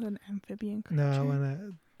 sex with an amphibian creature? No,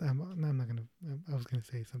 I'm not gonna. I was gonna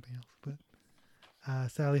say something else,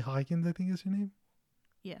 but Sally Hawkins, I think is her name.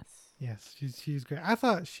 Yes. Yes, she's great. I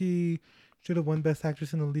thought she should have won Best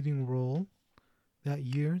Actress in a Leading Role that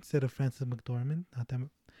year instead of Frances McDormand.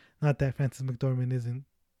 Not that Frances McDormand isn't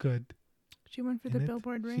good. She went for the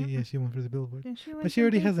Billboard, right? She went for the Billboard. But she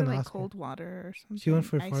already has an like Oscar. Cold Water or something. She went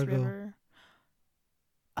for Ice Fargo. River.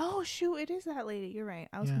 Oh shoot! It is that lady. You're right.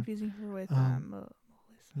 I was confusing her with Melissa.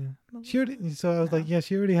 Yeah. Melissa. She already. So I was like, yeah,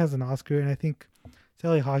 she already has an Oscar, and I think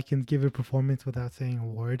Sally Hawkins gave a performance without saying a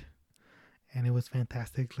word, and it was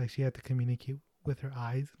fantastic. Like she had to communicate with her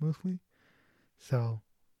eyes mostly. So,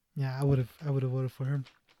 yeah, I would have voted for her.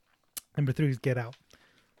 Number 3 is Get Out,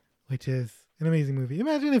 which is an amazing movie.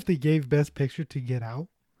 Imagine if they gave Best Picture to Get Out.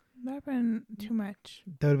 That would have been too much.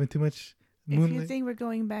 That would have been too much. If you think we're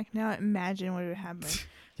going back now, imagine what would have happened.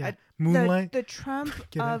 Yeah, Moonlight. The Trump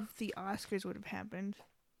of the Oscars would have happened.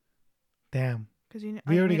 Damn. Because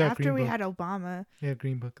we already got after Green we Book. had Obama. Yeah,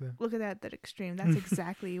 Green Book though. Look at that extreme. That's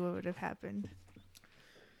exactly what would have happened.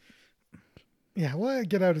 Yeah, well,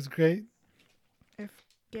 Get Out is great. If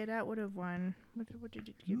Get Out would have won, what did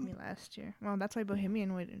you give me last year? Well, that's why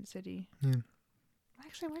Bohemian Rhapsody. Yeah.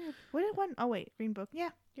 Actually, what did one? Oh wait, Green Book. Yeah,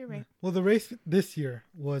 you're right. Well, the race this year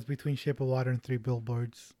was between Shape of Water and 3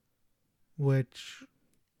 Billboards, which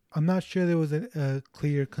I'm not sure there was a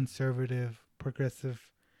clear conservative, progressive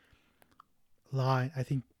line. I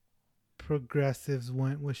think progressives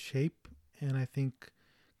went with Shape, and I think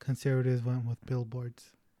conservatives went with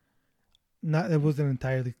Billboards. It wasn't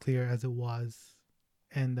entirely clear as it was,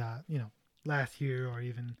 and last year or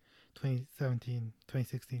even 2017,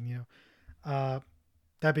 2016.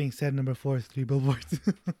 That being said, number 4 is 3 Billboards.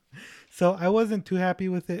 So I wasn't too happy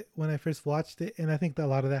with it when I first watched it, and I think that a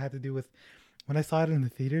lot of that had to do with when I saw it in the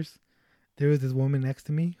theaters. There was this woman next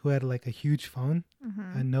to me who had like a huge phone,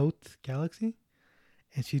 a Note Galaxy,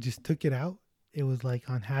 and she just took it out. It was like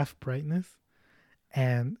on half brightness,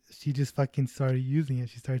 and she just fucking started using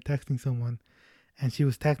it. She started texting someone, and she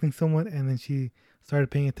was texting someone, and then she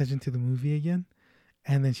started paying attention to the movie again,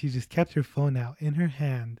 and then she just kept her phone out in her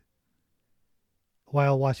hand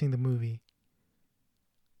while watching the movie.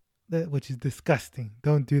 which is disgusting.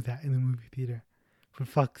 Don't do that in the movie theater. For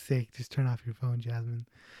fuck's sake, just turn off your phone, Jasmine.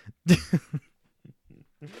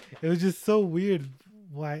 It was just so weird.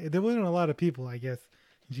 Why there wasn't a lot of people, I guess,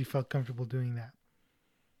 and she felt comfortable doing that.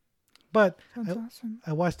 But Sounds awesome.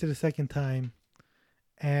 I watched it a second time,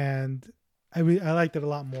 and I liked it a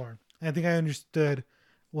lot more. I think I understood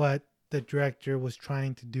what the director was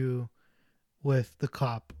trying to do with the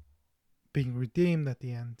cop being redeemed at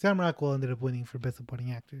the end. Sam Rockwell ended up winning for Best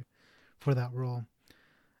Supporting Actor for that role.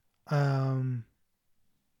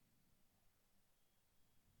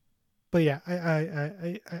 But yeah,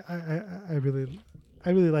 I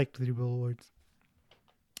really liked the Rebel Awards.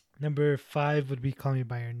 Number 5 would be Call Me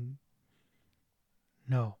by Your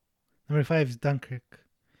No. Number 5 is Dunkirk.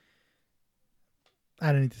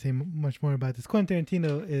 I don't need to say much more about this. Quentin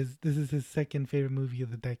Tarantino this is his second favorite movie of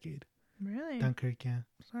the decade. Really? Dunkirk, yeah.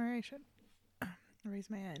 Sorry, I should raise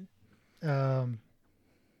my head.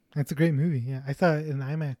 It's a great movie. Yeah, I saw it in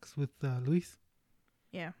IMAX with Luis.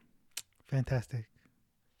 Yeah. Fantastic.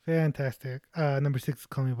 Number 6 is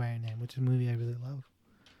Call Me by Your Name, which is a movie I really love.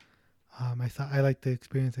 I liked the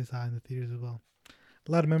experience I saw in the theaters as well.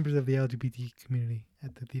 A lot of members of the LGBT community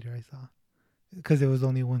at the theater I saw, because there was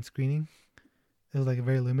only one screening. It was like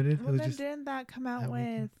very limited. Well, it was then just didn't that come out with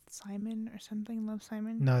weekend. Simon or something? Love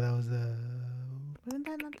Simon? No, that was Wasn't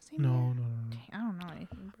that not the same no, year? no. Dang, I don't know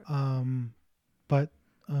anything. But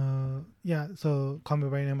yeah. So Call Me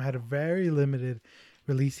by Your Name had a very limited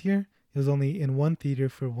release here. It was only in one theater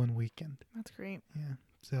for one weekend. That's great. Yeah.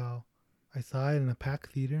 So I saw it in a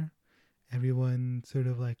packed theater. Everyone sort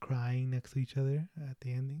of like crying next to each other at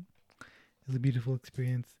the ending. It was a beautiful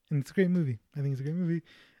experience, and it's a great movie. I think it's a great movie.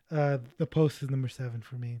 The Post is number 7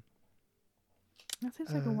 for me. That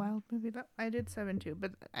seems like a wild movie. I did 7 too,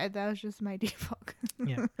 but that was just my default.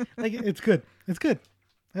 Yeah, like it's good. It's good.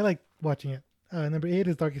 I like watching it. Number 8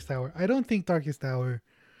 is Darkest Hour. I don't think Darkest Hour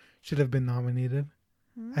should have been nominated.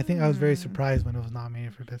 I think I was very surprised when it was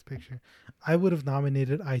nominated for Best Picture. I would have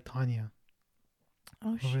nominated I, Tonya.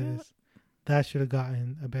 Oh shit! This. That should have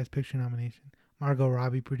gotten a Best Picture nomination. Margot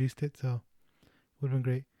Robbie produced it, so it would have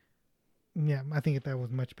been great. Yeah, I think that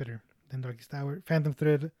was much better than Darkest Hour. Phantom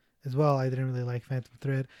Thread as well. I didn't really like Phantom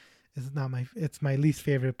Thread. It's my least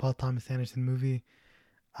favorite Paul Thomas Anderson movie.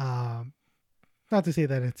 Not to say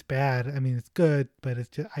that it's bad. I mean, it's good, but it's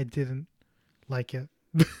just I didn't like it.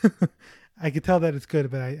 I could tell that it's good,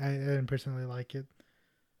 but I didn't personally like it.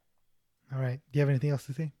 All right. Do you have anything else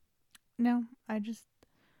to say? No, I just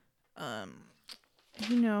I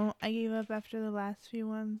gave up after the last few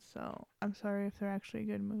ones, so I'm sorry if they're actually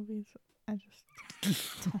good movies. I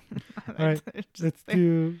just all right. Let's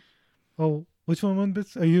do. Oh, which one won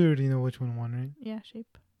best? Oh, you already know which one won, right? Yeah,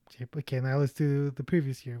 Shape. Okay, now let's do the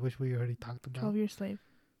previous year, which we already talked about. 12 Years Slave.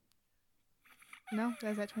 No, that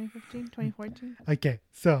was at 2015, 2014. Okay,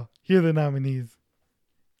 so here are the nominees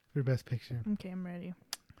for Best Picture. Okay, I'm ready.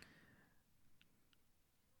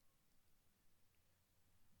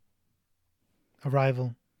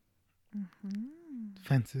 Arrival. Mm-hmm.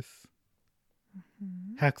 Fences.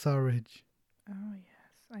 Mm-hmm. Hacksaw Ridge. Oh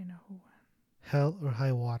yes, I know who won. Hell or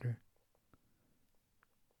High Water.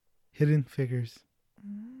 Hidden Figures.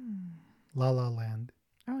 La La Land.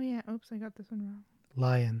 Oh yeah, oops, I got this one wrong.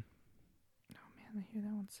 Lion. Oh man, I hear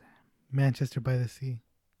that one's sad. Manchester by the Sea.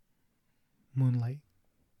 Moonlight.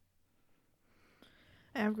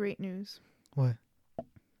 I have great news. What?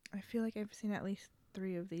 I feel like I've seen at least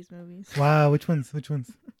 3 of these movies. Wow, which ones?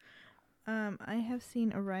 I have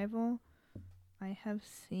seen Arrival. I have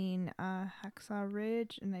seen Hacksaw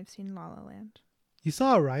Ridge, and I've seen La La Land. You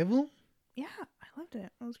saw Arrival? Yeah, I loved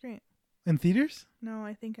it. It was great. In theaters? No,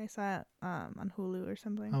 I think I saw it on Hulu or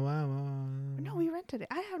something. Oh, wow. No, we rented it.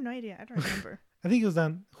 I have no idea. I don't remember. I think it was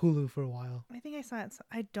on Hulu for a while. I think I saw it.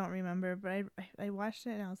 I don't remember, but I watched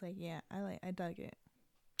it and I was like, yeah, I dug it.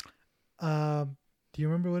 Do you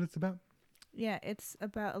remember what it's about? Yeah, it's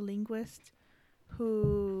about a linguist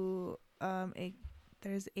who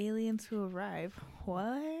there's aliens who arrive.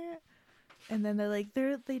 What? And then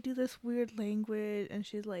they do this weird language, and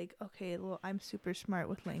she's like, okay, well, I'm super smart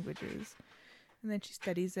with languages. And then she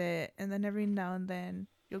studies it, and then every now and then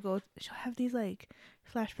she'll have these like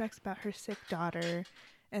flashbacks about her sick daughter,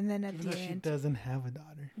 and then at the end, she doesn't have a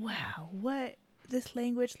daughter. Wow, what? This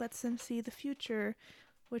language lets them see the future,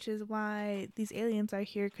 which is why these aliens are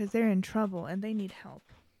here, because they're in trouble and they need help.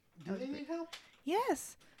 Do they need help?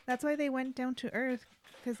 Yes, that's why they went down to Earth,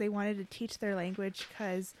 because they wanted to teach their language,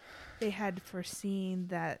 because they had foreseen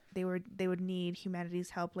that they would need humanity's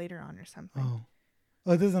help later on or something. Oh,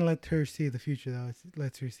 it doesn't let her see the future though. It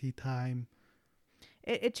lets her see time.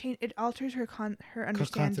 It alters her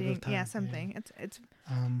understanding. Of time, yeah, something. Yeah. It's.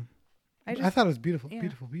 I thought it was beautiful, yeah.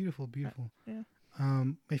 beautiful. Yeah.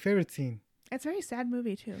 My favorite scene. It's a very sad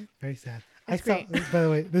movie too. Very sad. It's I saw. great. By the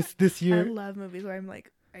way, this I year, love movies where I'm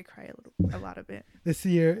like I cry a lot of it. this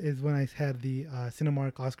year is when I had the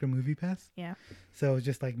Cinemark Oscar Movie Pass. Yeah. So it was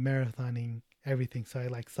just like marathoning everything. So I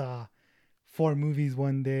like saw 4 movies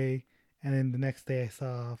one day, and then the next day I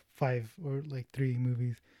saw 5 or like 3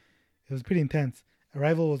 movies. It was pretty intense.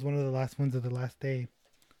 Arrival was one of the last ones of the last day,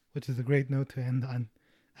 which is a great note to end on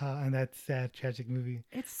that sad, tragic movie.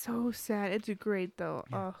 It's so sad. It's great though.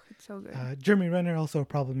 Yeah. Oh, it's so good. Jeremy Renner, also a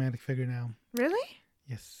problematic figure now. Really?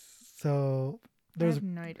 Yes. So I have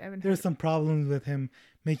no idea. I haven't there was heard. some problems with him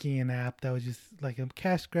making an app that was just like a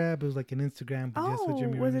cash grab. It was like an Instagram, but just with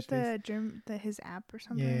Jeremy was Renner's it face. the his app or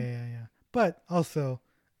something? Yeah. But also,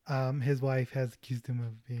 his wife has accused him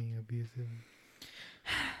of being abusive.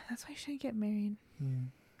 That's why you shouldn't get married. Yeah.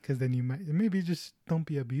 Because then you might maybe just don't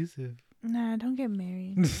be abusive. Nah, don't get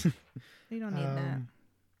married. You don't need that.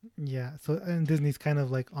 Yeah. So and Disney's kind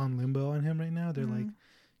of like on limbo on him right now. They're like, Mm.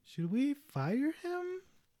 should we fire him?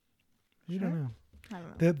 We Sure. don't know. I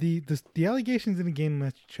don't know. The allegations didn't gain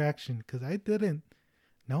much traction because I didn't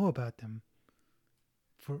know about them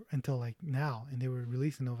until like now, and they were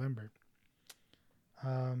released in November.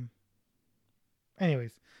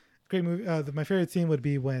 Anyways, great movie. My favorite scene would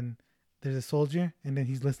be when there's a soldier and then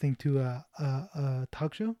he's listening to a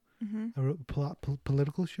talk show, Mm-hmm. a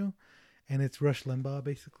political show, and it's Rush Limbaugh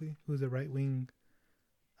basically, who's a right wing.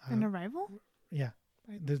 An Arrival? Yeah,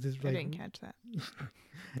 there's this I right. didn't catch that.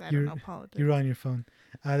 I You're- don't know politics. You're on your phone.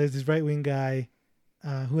 There's this right wing guy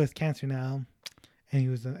who has cancer now, and he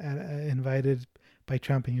was invited by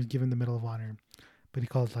Trump, and he was given the Medal of Honor, but he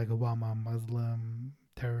calls like Obama a Muslim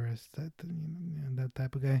terrorist, that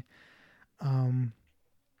type of guy.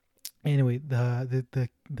 Anyway,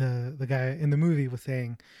 the guy in the movie was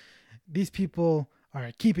saying, these people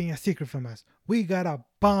are keeping a secret from us. We gotta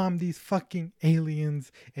bomb these fucking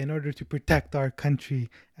aliens in order to protect our country.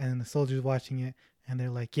 And then the soldiers watching it, and they're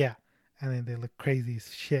like, yeah. And then they look crazy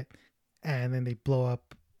as shit. And then they blow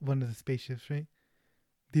up one of the spaceships, right?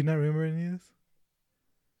 Do you not remember any of this?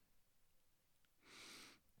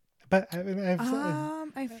 But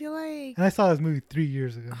I feel like. and I saw this movie 3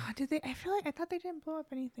 years ago. Did they? I feel like I thought they didn't blow up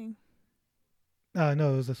anything. No,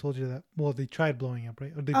 it was a soldier that. Well, they tried blowing up,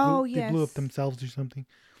 right? Or they yes. blew up themselves or something.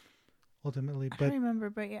 Ultimately, I but don't remember,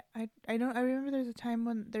 but yeah, I don't. I remember there's a time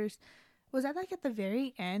when there's. Was that like at the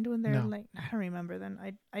very end when they're No. like? I don't remember. Then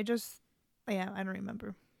I just. Yeah, I don't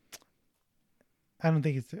remember. I don't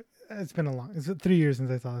think it's been it's 3 years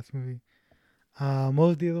since I saw this movie. What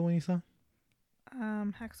was the other one you saw?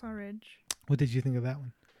 Hacksaw Ridge. What did you think of that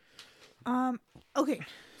one? Okay,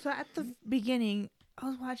 so at the beginning,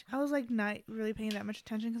 I was like not really paying that much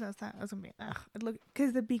attention because I was gonna be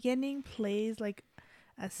because the beginning plays like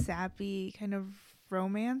a sappy kind of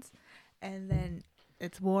romance, and then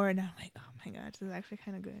it's war, and I'm like, oh my god, this is actually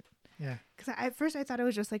kind of good. Yeah. Because at first I thought it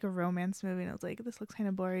was just like a romance movie, and I was like, this looks kind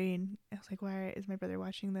of boring. I was like, why is my brother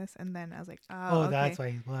watching this? And then I was like, oh, okay. That's why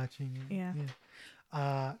he's watching it.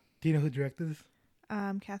 Yeah. Do you know who directed this?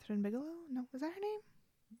 Catherine Bigelow? No, was that her name?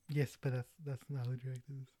 Yes, but that's not who directed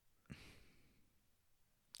this.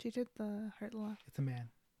 She did the Hurt Lock. It's a man.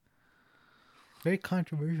 Very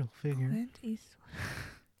controversial figure. Clint Eastwood.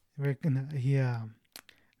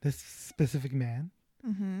 This specific man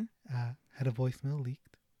Mm-hmm. had a voicemail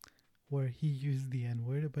leaked where he used the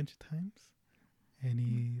N-word a bunch of times, and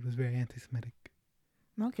he was very anti-Semitic.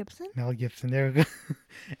 Mel Gibson? Mel Gibson, there we go.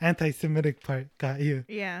 Anti-Semitic part got you.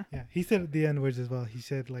 Yeah. Yeah, he said the N-words as well. He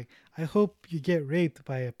said, like, I hope you get raped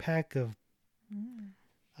by a pack of...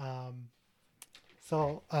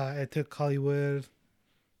 So it took Hollywood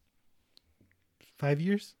 5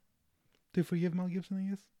 years to forgive Mel Gibson, I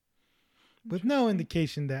guess. With no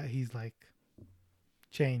indication that he's, like,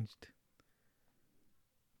 changed.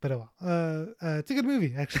 But oh well. It's a good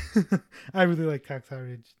movie, actually. I really like Hacksaw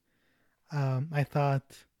Ridge. I thought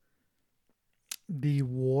the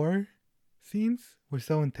war scenes were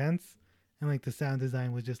so intense, and like the sound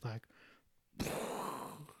design was just like,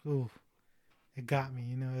 ooh, it got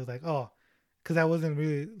me. It was like, oh, because I wasn't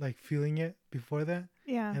really like feeling it before that,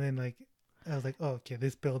 Yeah. and then like I was like, oh, okay,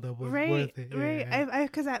 this build up was Right. worth it. Right. Yeah.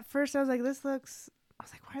 Because at first I was like, this looks. I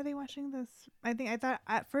was like, why are they watching this? I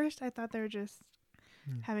thought they were just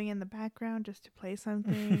having it in the background just to play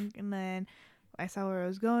something, and then I saw where it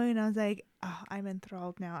was going, and I was like, oh, I'm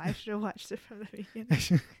enthralled now. I should have watched it from the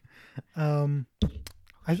beginning. I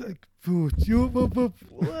was like, whoop.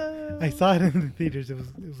 Whoa. I saw it in the theaters. It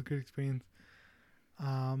was a good experience.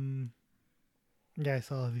 Yeah, I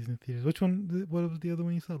saw all these in theaters. Which one? What was the other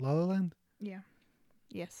one you saw? La La Land? Yeah.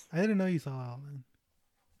 Yes, I didn't know you saw La La Land.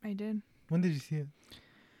 I did. When did you see it?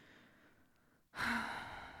 I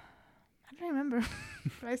don't remember.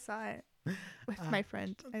 But I saw it with my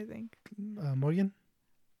friend, I think. Morgan?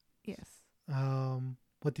 Yes.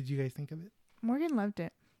 What did you guys think of it? Morgan loved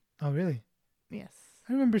it. Oh, really? Yes.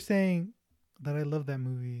 I remember saying that I love that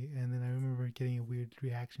movie, and then I remember getting a weird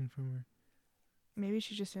reaction from her. Maybe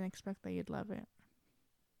she just didn't expect that you'd love it.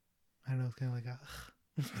 I don't know. It's kind of like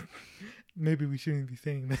maybe we shouldn't be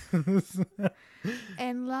saying this.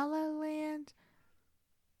 And La La Land,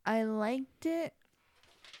 I liked it.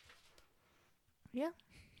 Yeah.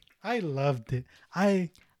 I loved it. I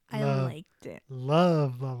liked it.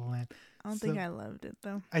 love La La Land. I don't think I loved it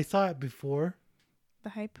though. I saw it before The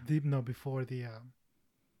hype. before the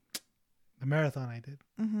marathon I did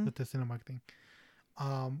with the Cinemark thing.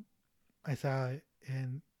 I saw it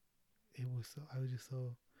and it was I was just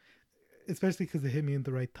so, especially because it hit me at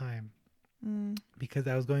the right time because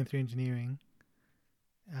I was going through engineering,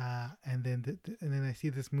 and then I see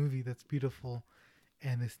this movie that's beautiful,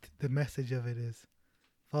 and the message of it is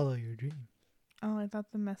follow your dream. Oh, I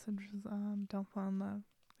thought the message was don't fall in love.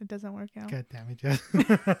 It doesn't work out. God damn it, Jess.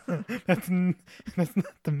 that's not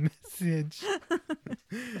the message.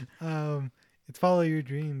 It's follow your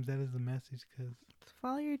dreams. That is the message. Cause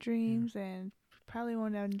follow your dreams and probably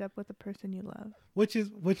won't end up with the person you love. Which is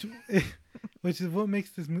what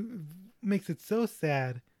makes it so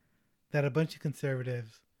sad that a bunch of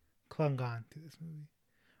conservatives clung on to this movie.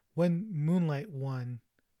 When Moonlight won,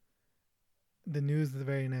 the news the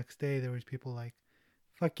very next day, there was people like,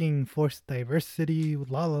 fucking forced diversity.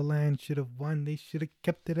 La La Land should have won. They should have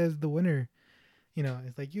kept it as the winner. You know,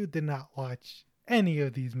 it's like you did not watch any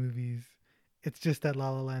of these movies. It's just that La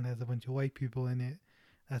La Land has a bunch of white people in it.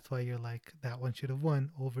 That's why you're like, that one should have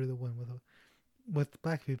won over the one with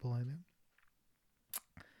black people in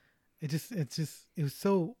it. It was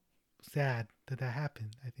so sad that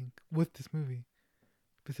happened, I think, with this movie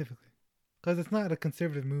specifically. Because it's not a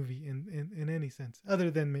conservative movie in any sense, other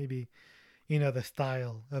than maybe, you know, the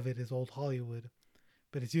style of it is old Hollywood,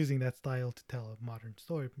 but it's using that style to tell a modern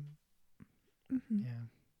story. Mm-hmm. Yeah.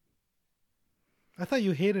 I thought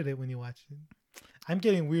you hated it when you watched it. I'm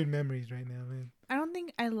getting weird memories right now, man. I don't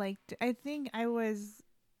think I liked it. I think I was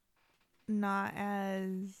not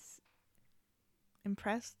as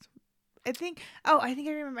impressed. I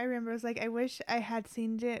remember. It was like, I wish I had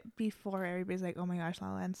seen it before everybody's like, oh my gosh, La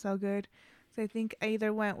La Land's so good. So I think I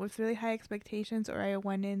either went with really high expectations or I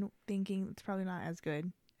went in thinking it's probably not as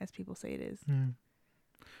good as people say it is.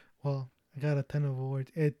 Well, I got a ton of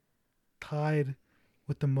awards. It tied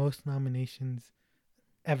with the most nominations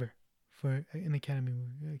ever for an Academy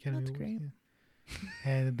movie. Academy That's Awards, great. Yeah.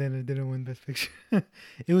 And then it didn't win Best Picture.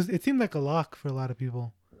 It seemed like a lock for a lot of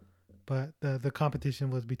people, but the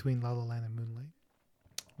competition was between La La Land and Moonlight.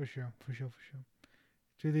 For sure.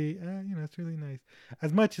 It's really, it's really nice.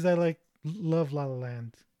 As much as I love La La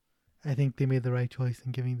Land, I think they made the right choice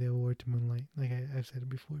in giving the award to Moonlight. Like I've said it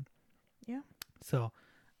before. Yeah. So,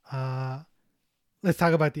 let's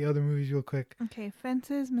talk about the other movies real quick. Okay,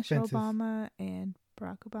 Fences, Michelle Obama, and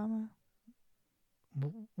Barack Obama.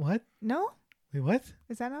 What? No? Wait, what?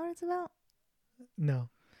 Is that not what it's about? No.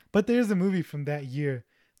 But there's a movie from that year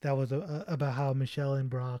that was about how Michelle and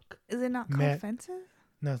Barack Is it not called Fences?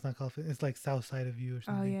 No, it's not called Fences. It's like South Side of You or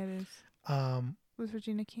something. Oh, yeah, it is. With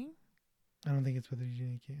Regina King? I don't think it's with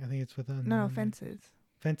Regina King. I think it's with... No, Fences.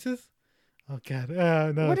 Fences? Oh, God.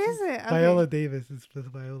 No. What is it? Viola Davis. It's with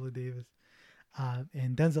Viola Davis.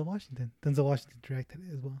 And Denzel Washington. Denzel Washington directed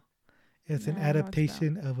it as well. It's an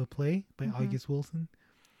adaptation of a play by August Wilson,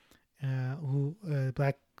 who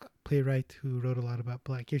black playwright who wrote a lot about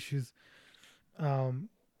black issues.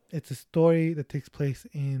 It's a story that takes place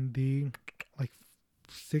in the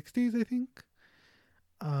 60s, I think,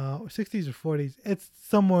 or 60s or 40s. It's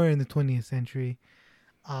somewhere in the 20th century,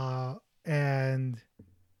 and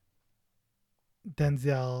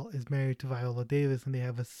Denzel is married to Viola Davis, and they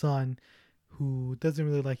have a son who doesn't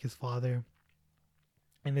really like his father.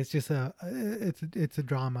 And it's just it's a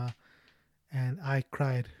drama, and I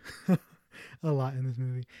cried a lot in this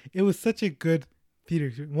movie. It was such a good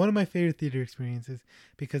one of my favorite theater experiences,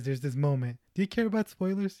 because there's this moment. Do you care about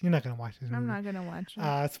spoilers? You're not gonna watch this movie. I'm not gonna watch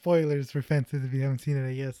it. Spoilers for Fences if you haven't seen it,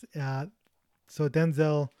 I guess. So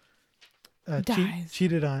Denzel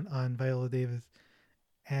cheated on Viola Davis,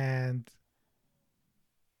 and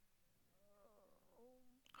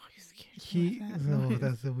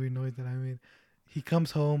that's the weird noise that I made. He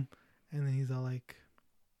comes home, and then he's all like,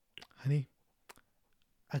 honey,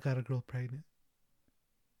 I got a girl pregnant.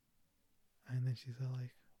 And then she's all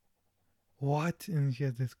like, what? And then she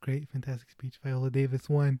has this great, fantastic speech. Viola Davis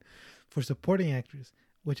won for supporting actress,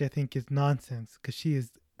 which I think is nonsense, because she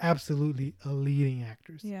is absolutely leading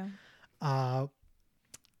actors. Yeah. Uh,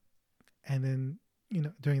 and then,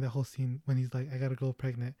 during the whole scene when he's like, I got a girl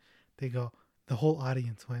pregnant, the whole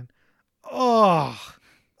audience went, oh,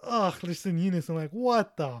 just in unison, like,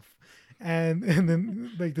 what the and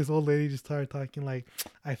then like this old lady just started talking like,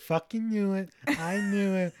 I fucking knew it. I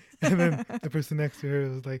knew it. And then the person next to her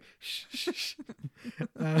was like, shh, shh, shh.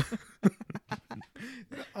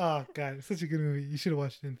 Oh, God, it's such a good movie. You should have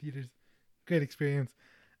watched it in theaters. Great experience.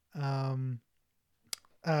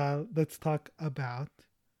 Let's talk about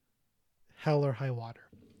Hell or High Water.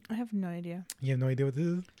 I have no idea. You have no idea what this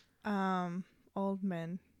is? Old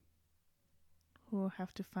men who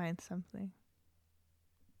have to find something.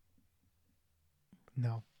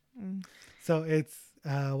 No. Mm. So it's,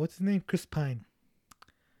 what's his name? Chris Pine.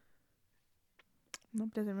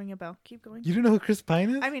 Nope, doesn't ring a bell. Keep going. You don't know who Chris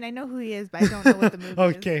Pine is? I mean, I know who he is, but I don't know what the movie is.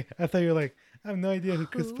 Okay. I thought you were like, I have no idea who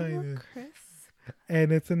Chris Pine is. Chris?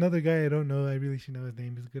 And it's another guy I don't know. I really should know his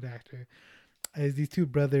name. He's a good actor. It's these two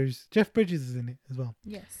brothers. Jeff Bridges is in it as well.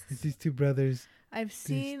 Yes. It's these two brothers. I've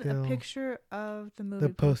seen a picture of the movie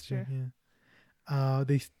The poster. Yeah.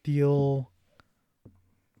 They steal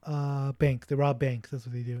banks. They rob banks. That's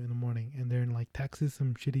what they do in the morning. And they're in like Texas,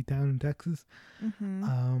 some shitty town in Texas.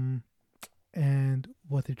 Mm-hmm. And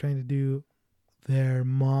what they're trying to do, their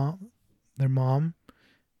mom, had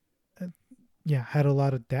a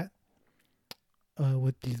lot of debt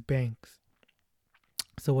with these banks.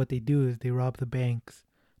 So what they do is they rob the banks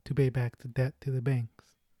to pay back the debt to the banks,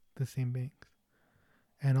 the same banks.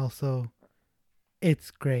 And also,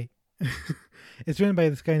 it's great. It's written by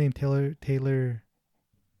this guy named Taylor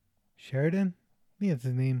Sheridan. I think that's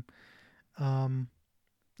his name. And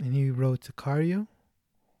he wrote Sicario.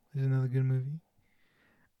 There's another good movie.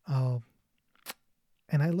 And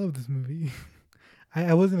I love this movie.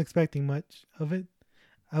 I wasn't expecting much of it.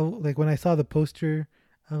 Like when I saw the poster,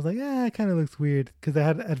 I was like, it kind of looks weird, because I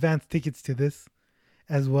had advanced tickets to this,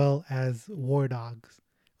 as well as War Dogs,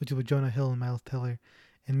 which was with Jonah Hill and Miles Teller,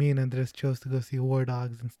 and me and Andres chose to go see War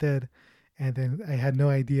Dogs instead, and then I had no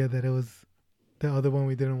idea that it was the other one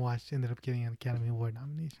we didn't watch ended up getting an Academy Award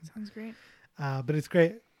nomination. Sounds great. But it's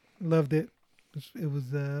great. Loved it. It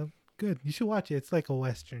was good. You should watch it. It's like a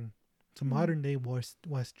Western. It's a modern day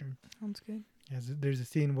Western. Sounds good. Yes, there's a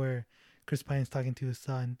scene where Chris Pine's talking to his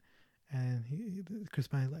son, and Chris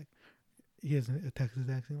Pine's like, he has a Texas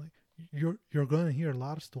accent, like, you're gonna hear a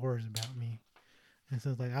lot of stories about me. And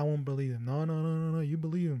so it's like, I won't believe him. No, you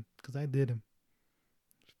believe him, because I did him.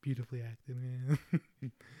 It's beautifully acted,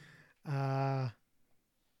 man.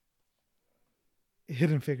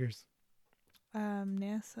 Hidden Figures.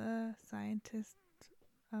 NASA scientist,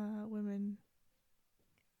 women,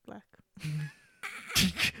 black.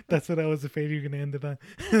 That's what I was afraid you were going to end it on.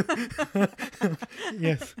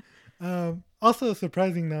 Yes. Also a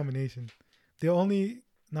surprising nomination. The only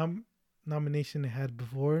nomination it had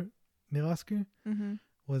before the Oscar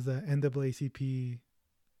was the NAACP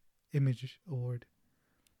Image Award.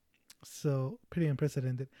 So pretty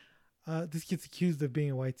unprecedented. This gets accused of being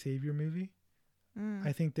a white savior movie.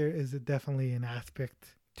 I think there is definitely an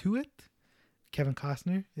aspect to it. Kevin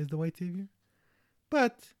Costner is the white savior.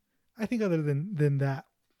 But I think other than that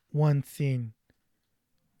one scene,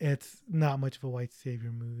 it's not much of a white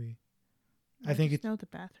savior movie. I think it's... know the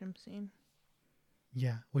bathroom scene.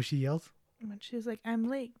 Yeah, where she yells? When she was like, I'm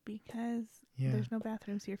late because there's no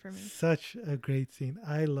bathrooms here for me. Such a great scene.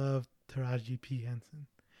 I love Taraji P. Henson.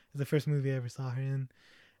 It's the first movie I ever saw her in.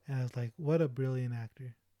 And I was like, what a brilliant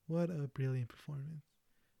actor. What a brilliant performance.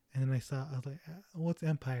 And then I was like, what's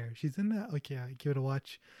Empire? She's in that? Okay, I give it a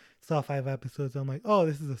watch. Saw 5 episodes. I'm like, oh,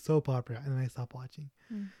 this is a soap opera. And then I stopped watching.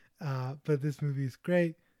 But this movie is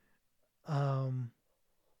great.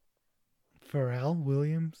 Pharrell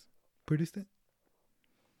Williams produced it.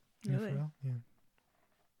 Really? Pharrell? Yeah.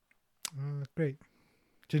 Great.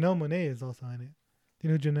 Janelle Monáe is also in it. Do you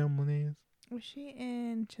know who Janelle Monáe is? Was she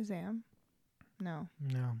in Shazam? No.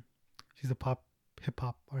 No. She's a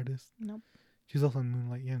hip-hop artist. Nope. She's also in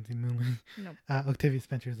Moonlight. You haven't seen Moonlight? Nope. Octavia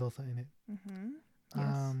Spencer is also in it.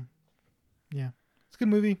 Yes. Yeah. It's a good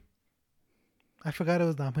movie. I forgot it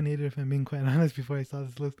was nominated, if I'm being quite honest, before I saw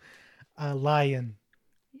this list. Lion.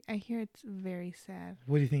 I hear it's very sad.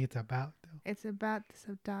 What do you think it's about, though? It's about this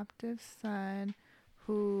adoptive son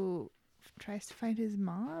who tries to find his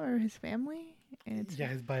mom or his family. And it's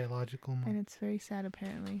his biological mom. And it's very sad,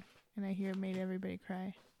 apparently. And I hear it made everybody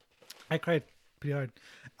cry. I cried pretty hard.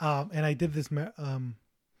 And I did this, the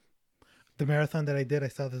marathon that I did, I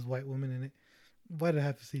saw this white woman in it. Why did I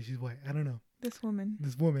have to say she's white? I don't know. This woman.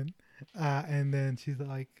 And then she's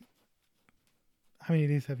like, how many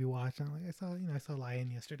days have you watched? And I'm like, I saw Lion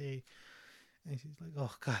yesterday. And she's like,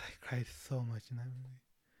 "Oh God, I cried so much in that movie."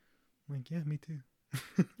 I'm like, "Yeah, me too."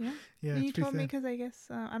 Yeah. Yeah, And it's you pretty told me sad. because I guess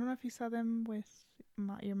I don't know if you saw them with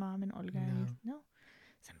your mom and Olga. No. No,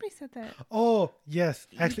 somebody said that. Oh yes,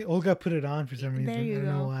 actually, Olga put it on for some reason. There I you don't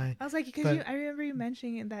know go. why. I was like, because But I remember you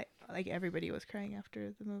mentioning that like everybody was crying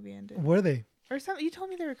after the movie ended, were they? or some. You told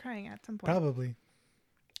me they were crying at some point. Probably.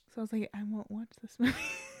 So I was like, I won't watch this movie.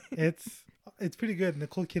 It's pretty good.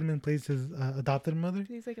 Nicole Kidman plays his adopted mother.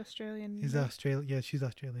 He's like Australian. He's right? Australian. Yeah, she's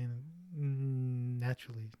Australian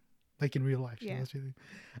naturally, like in real life. She's Yeah. Australian.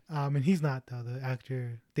 And he's not though. The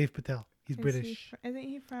actor Dave Patel. He's British. Isn't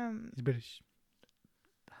he from? He's British.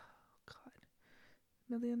 God,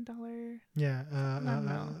 $1 Million. Yeah.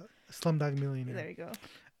 No. Slumdog Millionaire. There you go.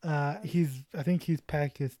 I think he's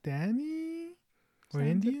Pakistani or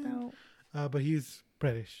Sounds Indian. about- But he's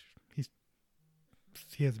British.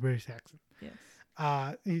 He has a British accent.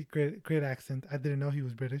 yes. He great accent. I didn't know he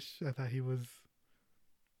was British. I thought he was.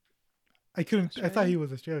 I thought he Australian?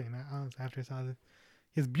 was Australian. After I saw this,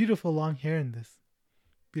 he has beautiful long hair in this.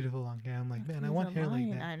 Beautiful long hair. I'm like, man, I He's want a hair like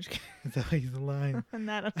lion. that. I'm just kidding. It's like he's a lion. And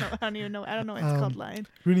I don't know. I don't even know. I don't know why it's called lion.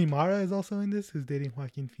 Rooney Mara is also in this, who's dating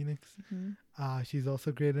Joaquin Phoenix. Mm-hmm. She's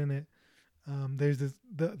also great in it. There's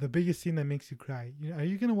the biggest scene that makes you cry. Are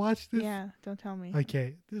you gonna watch this? Yeah. Don't tell me.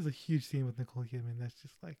 Okay, there's a huge scene with Nicole Kidman that's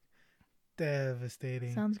just like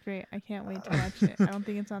devastating. Sounds great. I can't wait to watch it. I don't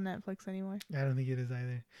think it's on Netflix anymore. I don't think it is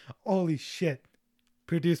either. Holy shit!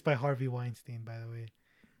 Produced by Harvey Weinstein, by the way.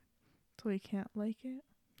 So we can't like it.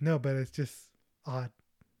 No, but it's just odd.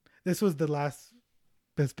 This was the last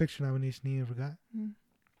Best Picture nomination he ever got Mm.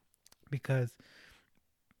 because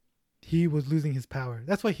he was losing his power.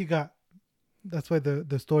 That's why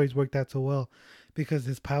the stories worked out so well, because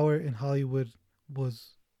his power in Hollywood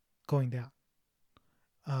was going down.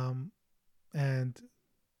 And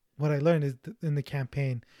what I learned is in the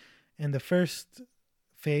campaign, in the first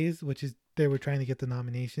phase, which is they were trying to get the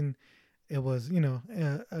nomination, it was,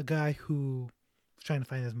 a guy who was trying to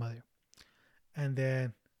find his mother. And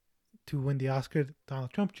then to win the Oscar,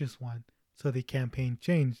 Donald Trump just won. So the campaign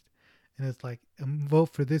changed. And it's like, a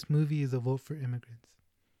vote for this movie is a vote for immigrants.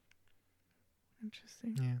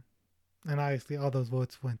 Interesting. Yeah. And obviously all those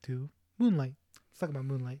votes went to Moonlight. Let's talk about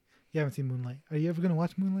Moonlight. You haven't seen Moonlight. Are you ever going to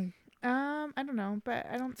watch Moonlight? I don't know, but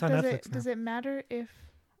I don't. It's on Netflix now. Does it matter if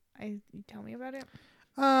you tell me about it?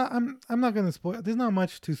 I'm not going to spoil. There's not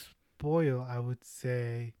much to spoil, I would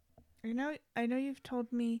say. I know you've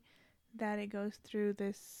told me that it goes through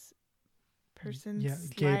this person's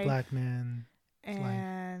gay life, black man.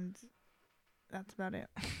 and that's about it.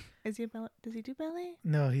 Is he does he do ballet?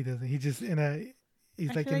 No, he doesn't. He's just he's I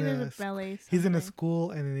like feel in there's a ballet. he's in a something.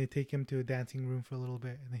 school, and then they take him to a dancing room for a little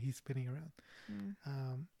bit, and then he's spinning around.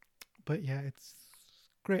 Mm. But yeah, it's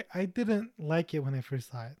great. I didn't like it when I first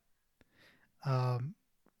saw it.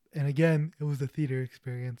 And again, it was a theater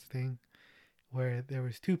experience thing where there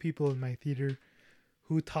was two people in my theater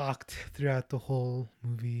who talked throughout the whole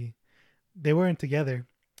movie. They weren't together.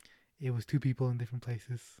 It was two people in different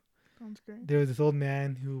places. Sounds great. There was this old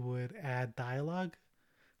man who would add dialogue.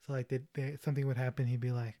 So like something would happen, he'd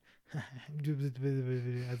be like,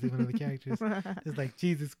 as one of the characters. It's like,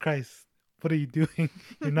 Jesus Christ, what are you doing?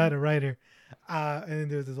 You're not a writer. And then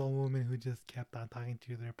there was this old woman who just kept on talking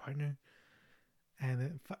to their partner. And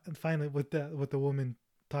then finally, with the woman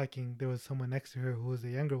talking, there was someone next to her who was a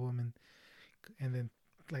younger woman. And then,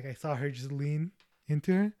 like, I saw her just lean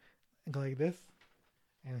into her and go like this.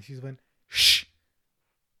 And she just went, shh.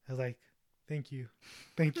 I was like, thank you,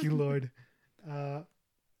 Lord.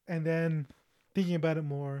 And then thinking about it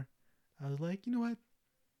more, I was like, you know what?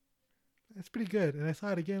 That's pretty good. And I saw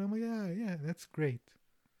it again. I'm like, yeah, that's great.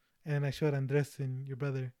 And I showed Andres and your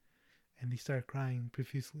brother, and they started crying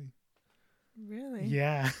profusely. Really?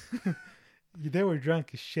 Yeah. They were drunk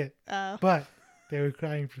as shit, Oh. but they were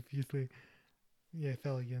crying profusely. Yeah, I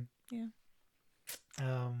fell again. Yeah.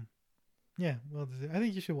 Yeah, well, I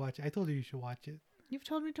think you should watch it. I told you should watch it. You've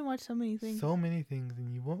told me to watch so many things. So many things,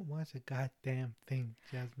 and you won't watch a goddamn thing,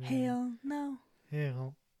 Jasmine. Hell no.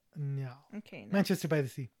 Hell no. Okay. No. Manchester by the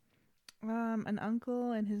Sea. An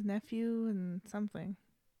uncle and his nephew and something.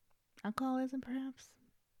 Alcoholism, perhaps?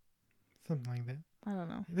 Something like that. I don't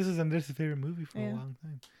know. This is Andres' favorite movie for a long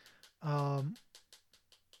time.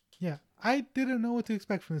 Yeah, I didn't know what to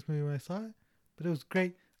expect from this movie when I saw it, but it was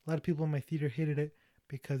great. A lot of people in my theater hated it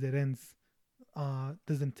because it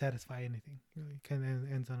doesn't satisfy anything. It kind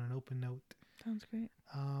of ends on an open note. Sounds great.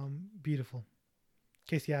 Beautiful.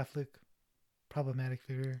 Casey Affleck, problematic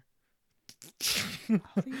figure.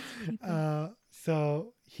 All these people.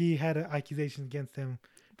 So he had accusations against him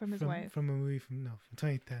From his wife. from a movie from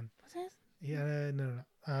 2010. Was it? Yeah, no,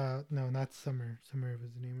 not Summer. Summer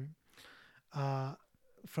was the name.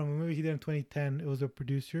 From a movie he did in 2010. It was a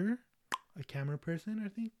producer, a camera person, I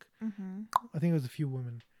think. Mm-hmm. I think it was a few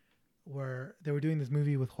women where they were doing this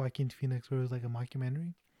movie with Joaquin Phoenix where it was like a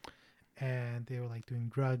mockumentary, and they were like doing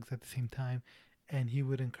drugs at the same time, and he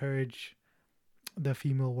would encourage the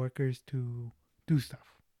female workers to do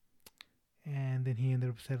stuff, and then he ended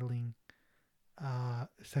up settling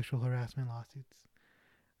sexual harassment lawsuits.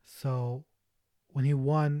 So when he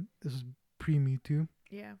won, this was pre Me Too,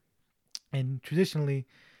 Yeah. and traditionally,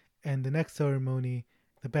 in the next ceremony,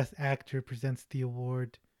 the best actor presents the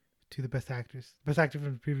award to the best actress, best actor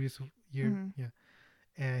from the previous year. Mhm. Yeah,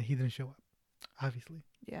 and he didn't show up. Obviously,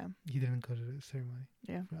 Yeah. he didn't go to the ceremony.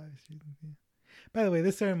 Yeah. For obvious reasons. Yeah. By the way,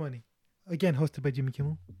 this ceremony, again hosted by Jimmy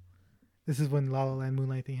Kimmel. This is when La La Land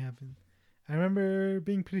Moonlight thing happened. I remember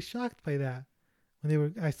being pretty shocked by that when they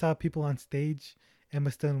were. I saw people on stage.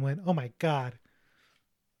 Emma Stone went, "Oh my god."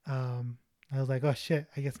 I was like, "Oh shit!"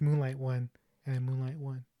 I guess Moonlight won, and then Moonlight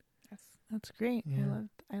won. That's great. Yeah.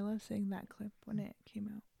 I loved seeing that clip when it came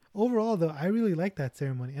out. Overall, though, I really liked that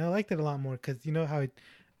ceremony, and I liked it a lot more because you know how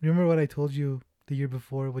remember what I told you the year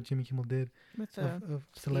before what Jimmy Kimmel did With the of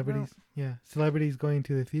celebrities. Yeah, celebrities going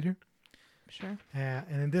to the theater. sure.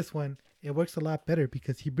 And in this one, it works a lot better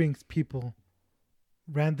because he brings people,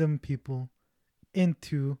 random people,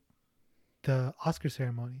 into the Oscar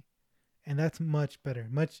ceremony, and that's much better,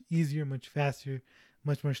 much easier, much faster,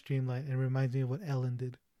 much more streamlined, and reminds me of what Ellen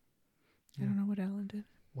did. I don't know what Ellen did.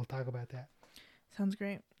 We'll talk about that. Sounds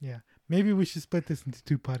great. Yeah, maybe we should split this into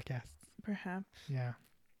 2 podcasts. Perhaps. Yeah.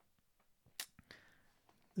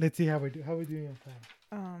 Let's see how we do. How are we doing on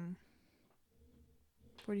time?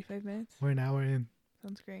 45 minutes. We're an hour in.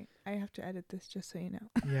 Sounds great. I have to edit this just so you know.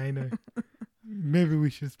 Yeah, I know. Maybe we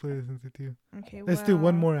should split this into 2. Okay. Let's do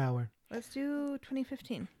one more hour. Let's do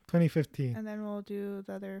 2015, 2015. and then we'll do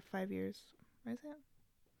the other 5 years. What is it?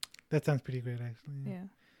 That sounds pretty great, actually. Yeah.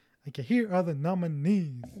 Okay, here are the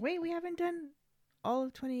nominees. Wait, we haven't done all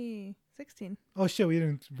of 2016. Oh shit, we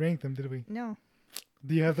didn't rank them, did we? No.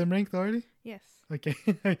 Do you have them ranked already? Yes. Okay.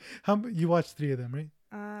 You watched 3 of them, right?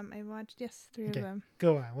 I watched 3 Okay. of them.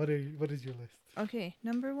 Go on. What is your list? Okay,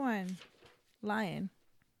 number 1, Lion.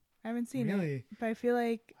 I haven't seen it, Really? but I feel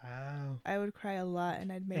like Wow. I would cry a lot,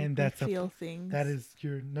 and I'd make And me that's feel things. That is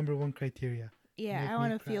your number 1 criteria. Yeah, make I me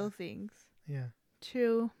want to cry. feel things. Yeah.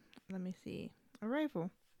 2, let me see,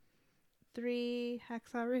 Arrival. 3,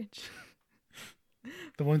 Hacksaw Ridge.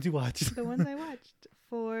 The ones you watched. The ones I watched.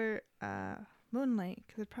 4, Moonlight,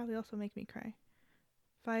 because it'd probably also make me cry.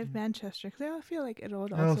 5, Mm. Manchester, because I feel like it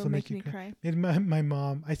would It'll also also make make you me cry. It, my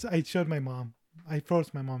mom. I showed my mom. I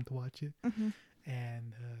forced my mom to watch it, Hmm.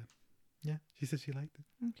 and yeah, she said she liked it.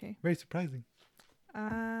 Okay. Very surprising.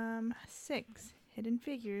 6, Hidden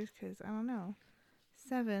Figures, because I don't know.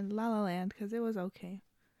 7, La La Land, because it was okay.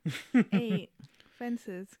 8,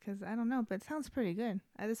 Fences, because I don't know, but it sounds pretty good.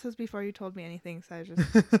 This was before you told me anything, so I just...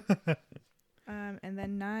 and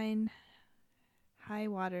then 9, High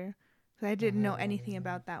Water, because I didn't know anything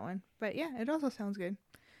about that one. But yeah, it also sounds good.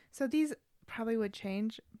 So these probably would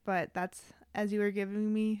change, but that's, as you were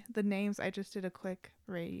giving me the names, I just did a quick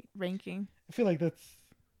ranking. I feel like that's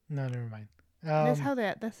no, never mind. That's how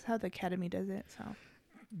the Academy does it. So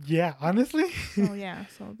Yeah, honestly. oh yeah,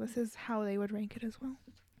 so this is how they would rank it as well.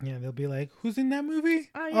 Yeah, they'll be like, "Who's in that movie?"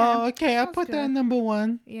 Oh, yeah. Oh, okay, I Sounds put that good. at number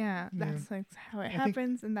 1. Yeah, Yeah. that's like how it I think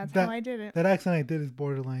happens, and that's that- how I did it. That accent I did is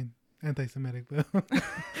borderline anti-Semitic, though.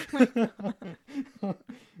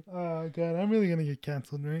 Oh god, I'm really gonna get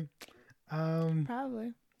canceled, right?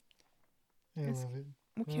 Probably. I It's- love it.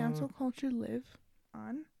 Will cancel culture live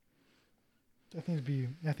on? I think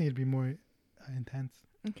it'd be more intense.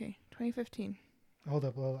 Okay, 2015. Hold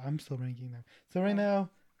up, I'm still ranking them. So right Oh. now,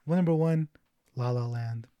 number 1, La La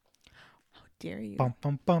Land. How dare you? Bum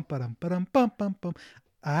bum bum ba-dum, ba-dum, bum bum bum.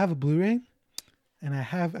 I have a Blu-ray, and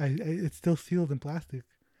it's still sealed in plastic.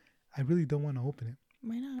 I really don't want to open it.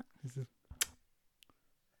 Why not?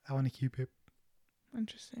 I want to keep it.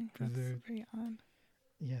 Interesting. That's Preserved. very odd.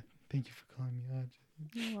 Yeah, thank you for calling me odd.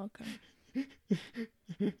 You're welcome.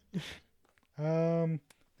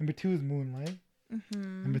 Number 2 is Moonlight.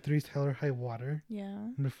 Mm-hmm. Number 3 is Hell or High Water. Yeah.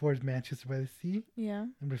 Number 4 is Manchester by the Sea. Yeah.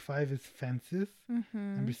 Number 5 is Fences.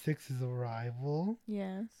 Mm-hmm. Number 6 is Arrival.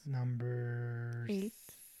 Yes. Number 8.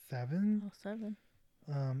 7 Oh, 7.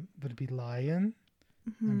 would be Lion.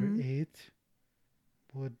 Mm-hmm. Number 8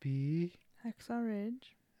 would be Hacksaw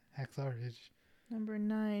Ridge. Hacksaw Ridge. Number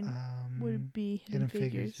 9 would be Hidden Hidden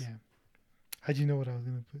Figures. Yeah. How'd you know what I was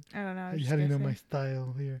gonna put? I don't know. I was How just do you know gonna my say.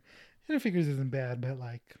 style here? Hidden Figures isn't bad, but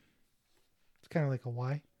like it's kind of like a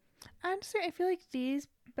Y. Honestly, I feel like these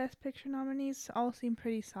Best Picture nominees all seem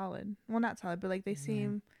pretty solid. Well, not solid, but like they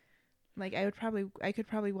seem like I could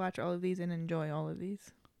probably watch all of these and enjoy all of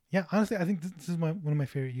these. Yeah, honestly, I think this is one of my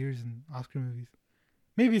favorite years in Oscar movies.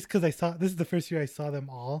 Maybe it's because this is the first year I saw them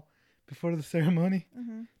all before the ceremony.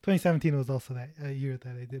 Mm-hmm. 2017 was also that year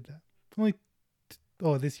that I did that.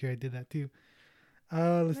 This year I did that too.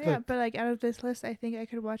 Let's Yeah, look. but like out of this list, I think I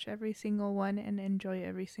could watch every single one and enjoy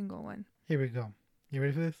every single one. Here we go. You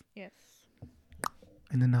ready for this? Yes.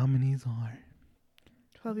 And the nominees are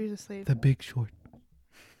 12 Years a Slave. The Big Short,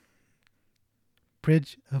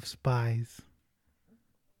 Bridge of Spies,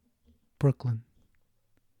 Brooklyn,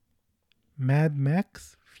 Mad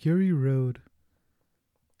Max, Fury Road,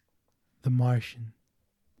 The Martian,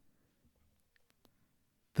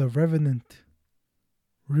 The Revenant,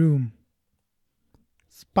 Room,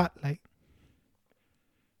 Spotlight.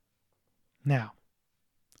 Now,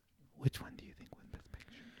 which one do you think won Best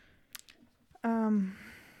Picture?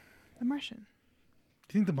 The Martian.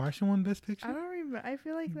 Do you think The Martian won Best Picture? I don't remember. I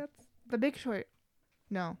feel like that's The Big Short.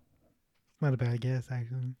 No. Not a bad guess,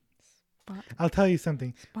 actually. Spot- I'll tell you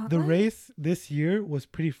something. The Spotlight? race this year was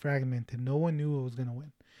pretty fragmented. No one knew who was going to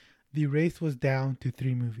win. The race was down to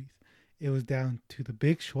 3 movies. It was down to The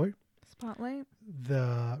Big Short, Spotlight.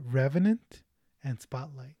 The Revenant, and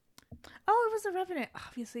Spotlight. Oh, it was The Revenant,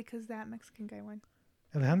 obviously, because that Mexican guy won.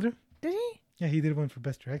 Alejandro? Did he? Yeah, he did one for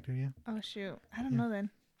Best Director, yeah. Oh, shoot. I don't Yeah. know then.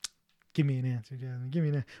 Give me an answer, Jasmine. Give me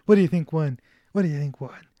an answer. What do you think won? What do you think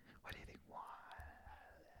won? What do you think won?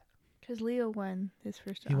 Because Leo won his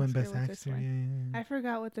first He Oscar won Best with this Actor, one. yeah. I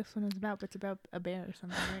forgot what this one is about, but it's about a bear or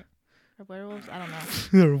something, right? Or werewolves? I don't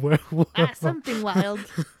know. Or werewolf. Something wild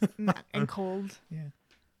and cold. Yeah.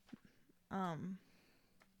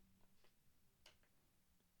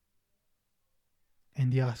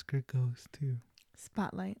 And the Oscar goes to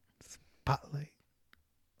Spotlight. Spotlight.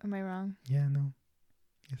 Am I wrong? Yeah, no.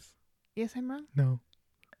 Yes. Yes, I'm wrong. No.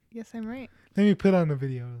 Yes, I'm right. Let me put on the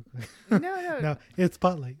video real quick. No. No, it's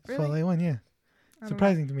Spotlight. Really? Spotlight won, yeah. I don't know.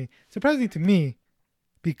 Surprising to me. Surprising to me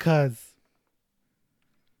because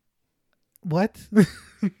what?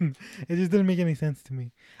 It just didn't make any sense to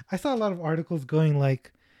me. I saw a lot of articles going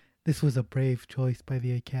like this was a brave choice by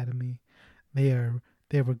the Academy. They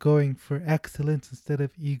were going for excellence instead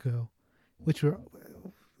of ego, which were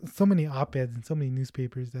so many op-eds and so many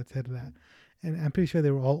newspapers that said that. And I'm pretty sure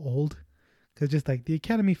they were all old. Because just like the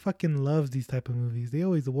Academy fucking loves these type of movies. They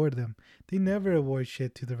always award them. They never award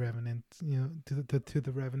shit to the Revenants, to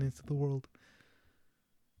the Revenants of the world.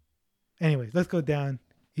 Anyways, let's go down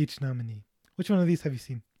each nominee. Which one of these have you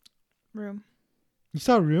seen? Room. You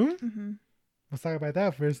saw Room? Mm-hmm. Let's talk about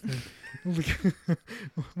that first then.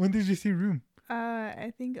 When did you see Room?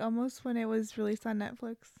 I think almost when it was released on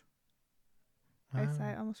Netflix. I saw Wow.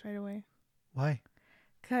 it almost right away. Why?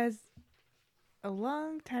 Because a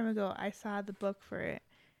long time ago, I saw the book for it.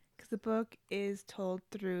 Because the book is told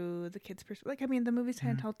through the kid's perspective. Like, I mean, the movie's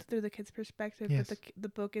kind of told through the kid's perspective, Yes. but the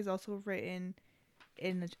book is also written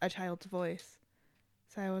in a child's voice.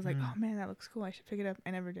 So I was like, oh man, that looks cool. I should pick it up.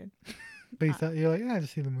 I never did. But you thought, you're like, yeah, I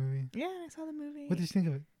just see the movie. Yeah, I saw the movie. What did you think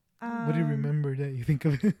of it? What do you remember that you think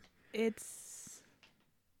of it? It's.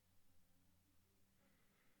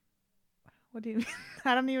 What do you mean?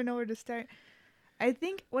 I don't even know where to start. I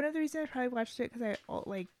think one of the reasons I probably watched it because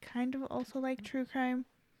I kind of also like true crime.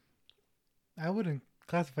 I wouldn't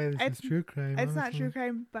classify this as It's- true crime. It's not honestly. true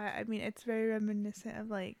crime, but I mean it's very reminiscent of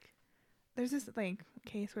like. There's this like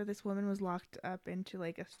case where this woman was locked up into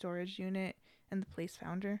like a storage unit and the police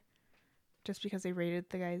found her, just because they raided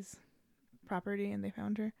the guy's property and they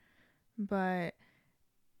found her. But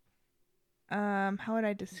how would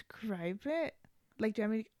I describe it? Like, do you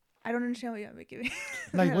want me? I don't understand what you want me to give me.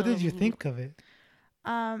 Like, what did you think of it?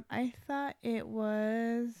 I thought it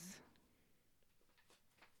was.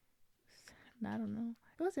 I don't know.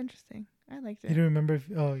 It was interesting. I liked You it. don't remember?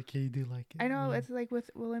 Okay, you do like it. I know Yeah. it's like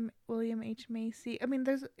with William H Macy. I mean,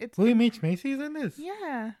 it's William H Macy's in this.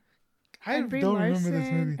 yeah. I And Brie don't Larson, remember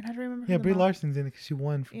this movie. And I don't remember. Yeah, who the Brie mom- Larson's in it because she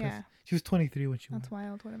won. For Yeah. best. She was 23 when she That's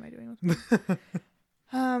wild. What am I doing with?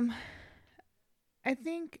 won. I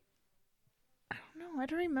think. I don't know. I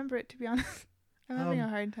don't remember it, to be honest. I'm having a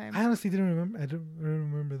hard time. I honestly didn't remember. I don't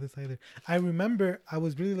remember this either. I remember I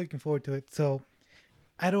was really looking forward to it. So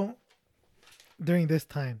I don't. During this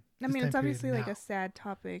time. I this mean, time it's obviously period like now, a sad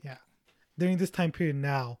topic. Yeah. During this time period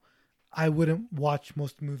now, I wouldn't watch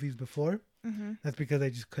most movies before. Mm-hmm. That's because I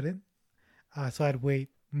just couldn't. So I'd wait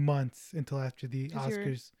months until after the 'Cause you were-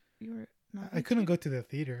 Oscars. You were not. I couldn't go to the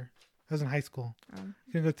theater. I was in high school. Um,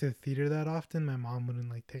 I couldn't go to the theater that often. My mom wouldn't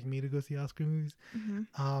like take me to go see Oscar movies.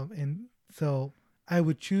 mm-hmm. And so I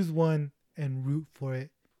would choose one and root for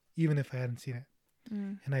it even if I hadn't seen it.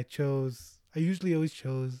 And I usually always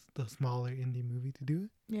chose the smaller indie movie to do it.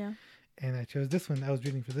 Yeah. And I chose this one. I was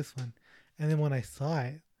reading for this one. And then when I saw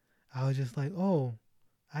it, I was just like, oh,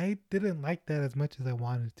 I didn't like that as much as I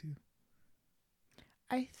wanted to.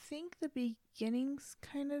 I think the beginning's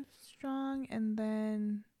kind of strong, and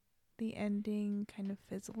then the ending kind of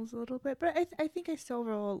fizzles a little bit. But I think I still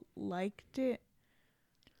overall liked it.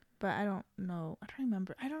 But I don't know. I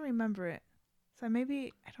don't remember it. So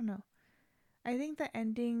maybe, I don't know. I think the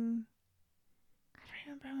ending, I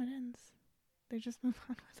don't remember how it ends. They just move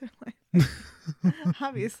on with their life.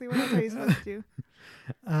 Obviously, what else are you supposed to do?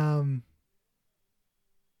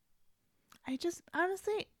 I just,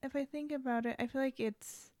 honestly, if I think about it, I feel like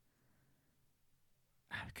it's,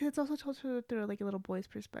 because it's also told through like a little boy's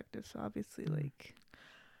perspective. So obviously, like,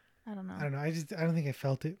 I don't know. I don't know. I don't think I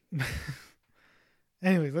felt it.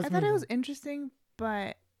 Anyways, let's I thought it was interesting,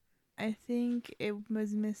 but I think it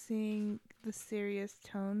was missing the serious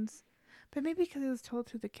tones. But maybe because it was told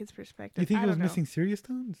through the kid's perspective. You think it was missing serious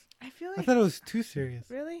tones? I feel like... I thought it was too serious.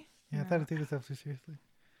 Really? Yeah, No. I thought it took itself too seriously.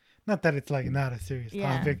 Not that it's like not a serious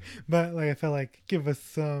topic, but like I felt like give us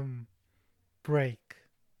some break.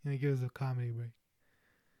 Give us a comedy break.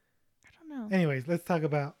 I don't know. Anyways, let's talk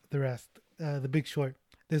about the rest. The Big Short.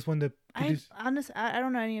 This one to produce. I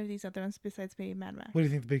don't know any of these other ones besides maybe Mad Max. What do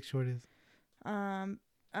you think The Big Short is?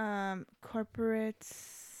 Corporates,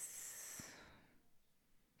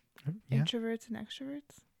 introverts and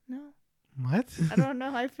extroverts. No. What? I don't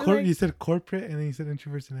know. I feel like you said corporate and then you said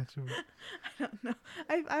introverts and extroverts.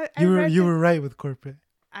 I don't know. You were right with corporate.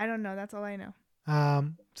 I don't know. That's all I know.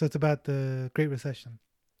 So it's about the Great Recession,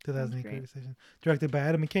 2008 Great Recession, directed by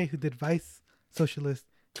Adam McKay, who did Vice, Socialist,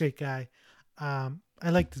 great guy. I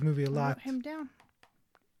like this movie a lot. Wrote him down.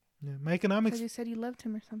 Yeah, my economics. Because you said you loved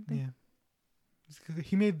him or something. Yeah,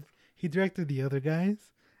 he directed The Other Guys,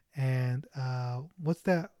 and what's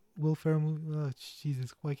that Will Ferrell movie? Oh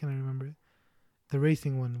Jesus, why can't I remember it? The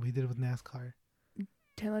racing one we did with NASCAR.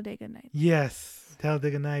 Talladega Nights. Yes,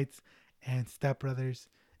 Talladega Nights and Step Brothers,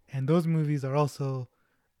 and those movies are also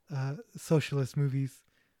socialist movies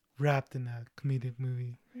wrapped in a comedic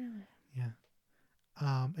movie. Really? Yeah.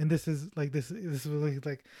 And this is like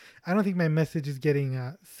I don't think my message is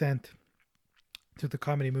getting sent to the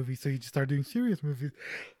comedy movie, so you just start doing serious movies,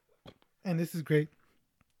 and this is great.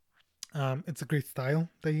 It's a great style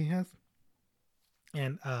that he has,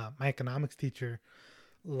 and my economics teacher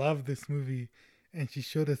loved this movie, and she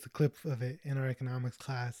showed us a clip of it in our economics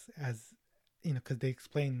class, as because they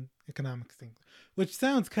explain economics things, which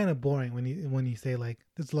sounds kind of boring when you say like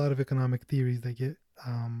there's a lot of economic theories that get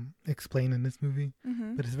explained in this movie,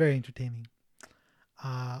 but it's very entertaining.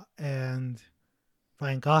 And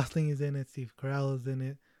Ryan Gosling is in it, Steve Carell is in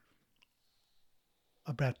it,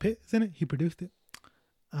 Brad Pitt is in it. He produced it,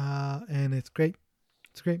 and it's great.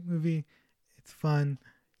 It's a great movie. It's fun.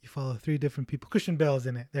 You follow 3 different people. Christian Bale is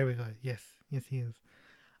in it. There we go. Yes, he is.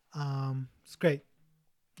 It's great.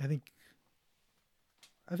 I think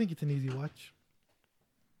it's an easy watch.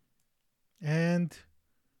 And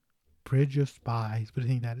Bridge of Spies. What do you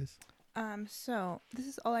think that is? So this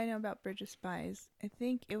is all I know about Bridge of Spies. I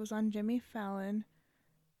think it was on Jimmy Fallon,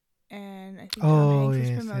 and I think Tom Hanks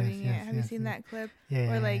was promoting it. Have you seen that clip?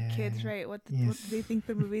 Yeah. Or like kids, right? What do they think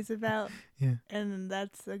the movie's about? Yeah. And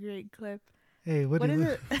that's a great clip. Hey, what is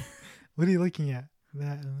it? What are you looking at?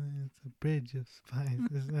 That it's a Bridge of Spies.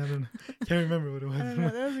 I don't know. Can't remember what it was. I don't know.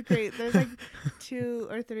 That was great. There's like 2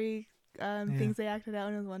 or 3 things they acted out,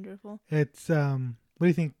 and it was wonderful. It's what do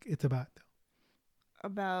you think it's about though?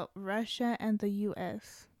 About Russia and the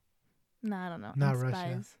U.S. No, I don't know. Not and Russia.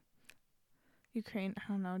 Spies. Ukraine. I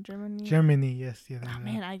don't know. Germany. Germany. Yes. Yeah. Oh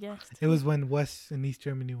man, I guess it was when West and East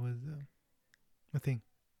Germany was a thing.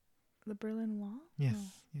 The Berlin Wall. Yes.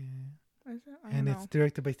 No. Yeah. Is it? And it's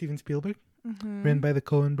directed by Steven Spielberg. Mm-hmm. Written by the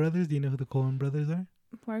Coen brothers. Do you know who the Coen brothers are?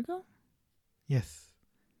 Fargo? Yes.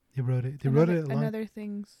 They wrote it. They wrote it along. Another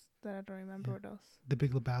things that I don't remember. What else? The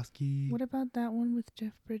Big Lebowski. What about that one with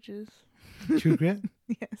Jeff Bridges? True Grit?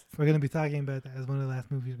 Yes. We're going to be talking about that as one of the last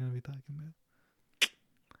movies we're going to be talking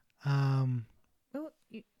about. Well,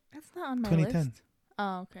 that's not on my 2010. list.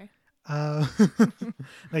 Oh, okay.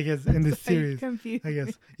 I guess in this series. Confused. I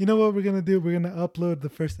guess. You know what we're going to do? We're going to upload the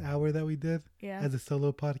first hour that we did Yeah. as a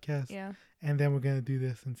solo podcast. Yeah. And then we're going to do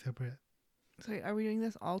this in separate. So are we doing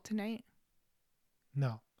this all tonight?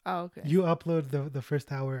 No. Oh, okay. You upload the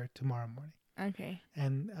first hour tomorrow morning. Okay.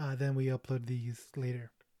 And then we upload these later.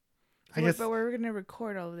 So but we're going to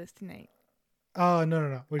record all of this tonight. Oh,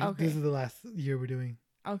 no. Okay. This is the last year we're doing.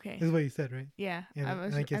 Okay. This is what you said, right? Yeah. Yeah,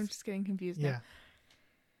 I'm just getting confused now.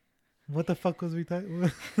 What the fuck was we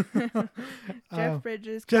talking? Jeff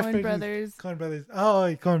Bridges, Jeff Coen Bridges. Brothers. Coen Brothers.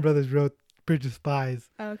 Oh, Coen Brothers wrote Bridge of Spies.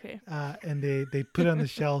 Oh, okay. And they put it on the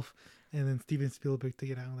shelf, and then Steven Spielberg took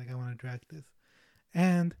it out. Like, I want to direct this,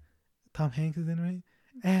 and Tom Hanks is in it, right?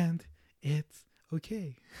 And it's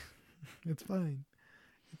okay. It's fine.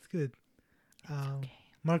 It's good. Okay.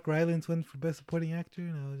 Mark Rylance won for Best Supporting Actor,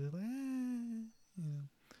 and I was just like,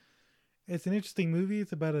 It's an interesting movie.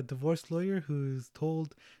 It's about a divorce lawyer who's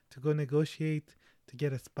told to go negotiate to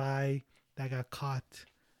get a spy that got caught,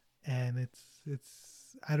 and it's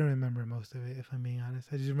I don't remember most of it, if I'm being honest.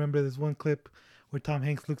 I just remember this one clip where Tom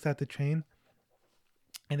Hanks looks at the train,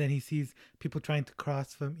 and then he sees people trying to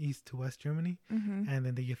cross from East to West Germany, and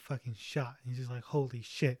then they get fucking shot. And he's just like, holy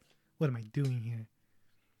shit, what am I doing here?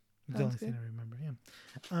 It's the only thing I remember. Yeah.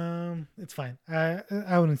 It's fine.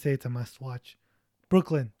 I wouldn't say it's a must watch.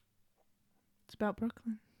 Brooklyn. It's about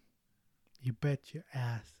Brooklyn. You bet your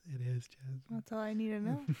ass it is, Jasmine. That's all I need to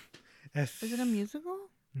know. Is Is it a musical?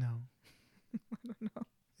 No. I don't know.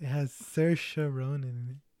 It has Saoirse Ronan in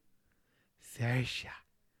it. Saoirse.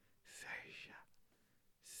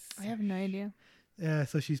 I have no idea. Yeah,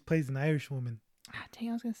 so she plays an Irish woman. Dang,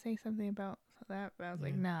 I was going to say something about that, but I was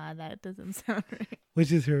like, nah, that doesn't sound right.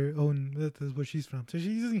 Which is her own, that's where she's from. So she's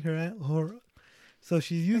using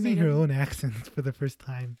she's using her own accent for the first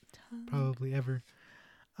time, probably ever.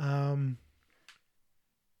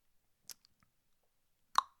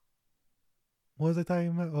 What was I talking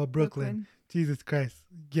about? Oh, Brooklyn. Jesus Christ.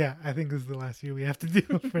 Yeah, I think this is the last year we have to do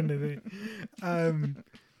for another.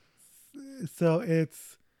 So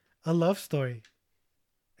it's a love story.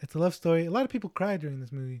 It's a love story. A lot of people cry during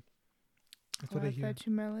this movie. That's what I hear. Add that to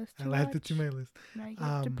my list. I add that to my list. Now I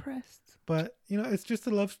get depressed. But it's just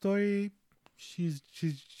a love story. She's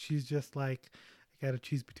just like, I gotta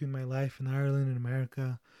choose between my life in Ireland and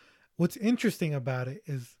America. What's interesting about it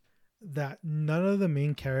is that none of the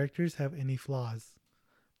main characters have any flaws.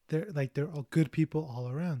 They're all good people all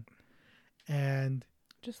around, and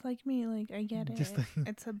just like me, like I get it.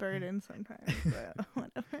 It's a burden sometimes, but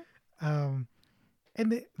whatever.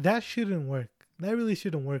 And that shouldn't work. That really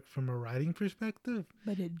shouldn't work from a writing perspective.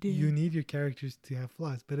 But it did. You need your characters to have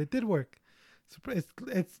flaws, but it did work. It's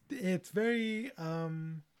very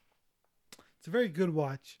it's a very good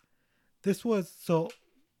watch. This was the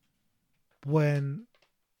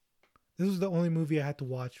only movie I had to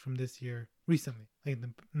watch from this year recently, like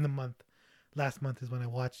in the month. Last month is when I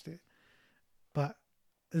watched it, but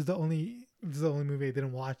this is the only movie I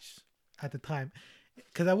didn't watch at the time,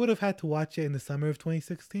 because I would have had to watch it in the summer of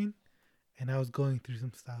 2016, and I was going through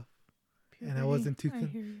some stuff, and I wasn't too.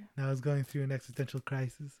 And I was going through an existential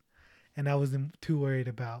crisis, and I wasn't too worried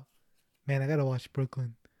about. Man, I gotta watch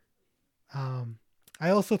Brooklyn. I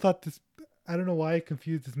also thought this. I don't know why I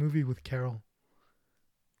confused this movie with Carol,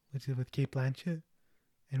 which is with Cate Blanchett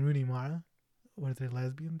and Rooney Mara. Were they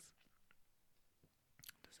lesbians?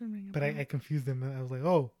 Doesn't ring a but bell. I confused them. I was like,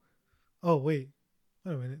 oh, wait a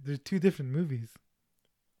minute. There's two different movies,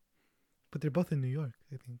 but they're both in New York.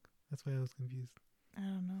 I think that's why I was confused. I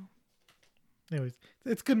don't know. Anyways,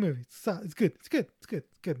 it's a good movie. It's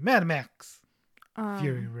good. Mad Max,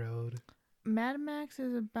 Fury Road. Mad Max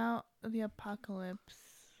is about the apocalypse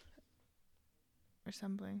or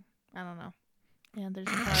something. I don't know. And there's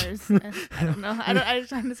cars. And I don't know. I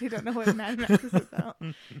just honestly don't know what Mad Max is about.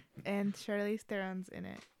 And Charlize Theron's in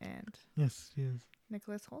it. And yes, she is.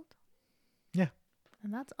 Nicholas Hoult. Yeah.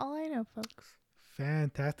 And that's all I know, folks.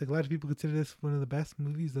 Fantastic. A lot of people consider this one of the best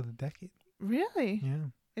movies of the decade. Really? Yeah.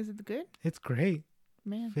 Is it good? It's great.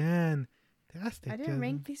 Man. Fantastic. I didn't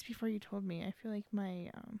rank these before you told me. I feel like my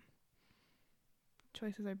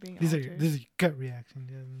choices are being This altered. is your gut reaction.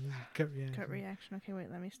 Yeah, Gut reaction. Okay, wait.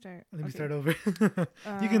 Let me start. Let me start over.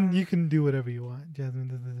 You can do whatever you want, Jasmine.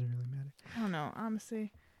 This doesn't really matter. I don't know.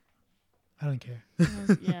 Honestly. I don't care.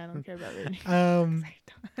 Yeah, I don't care about it.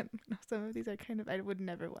 Some of these are kind of. I would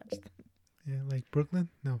never watch them. Yeah, like Brooklyn.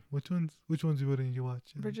 No, which ones wouldn't you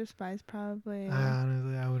watch? Bridge of Spies, probably.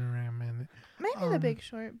 Honestly, I wouldn't recommend it. Maybe The Big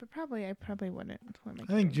Short, but I probably wouldn't.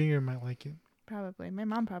 I think Junior might like it. Probably. My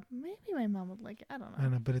mom maybe my mom would like it. I don't know. I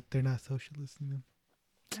know, but they're not socialists.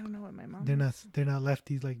 I don't know what my mom. They're not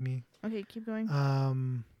lefties like me. Okay, keep going.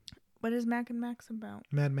 What is Mac and Max about?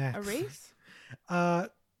 Mad Max. A race?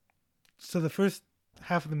 So the first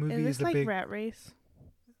half of the movie is this like Rat Race?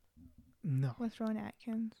 No. With Rowan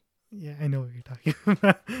Atkins. Yeah, I know what you're talking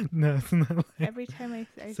about. No, it's not. Like... Every time I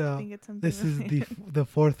think it's something. This is the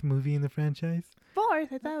fourth movie in the franchise.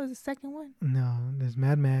 Fourth? I thought it was the second one. No, there's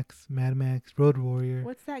Mad Max, Road Warrior.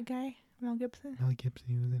 What's that guy? Mel Gibson. Mel Gibson,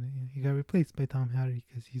 he was in it. Yeah. He got replaced by Tom Hardy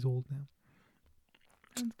because he's old now.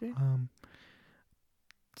 Sounds good.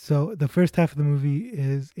 So the first half of the movie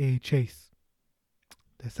is a chase.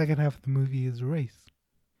 The second half of the movie is a race.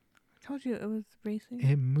 I told you it was racing.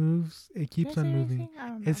 It moves. It Did I keeps say on moving. racing? I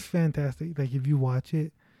don't know. It's fantastic. Like if you watch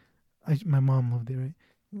it, my mom loved it, right?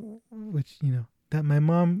 Which that my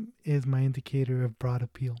mom is my indicator of broad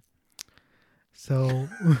appeal. So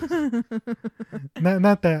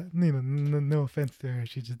not that no offense to her,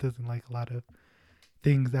 she just doesn't like a lot of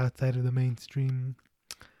things outside of the mainstream.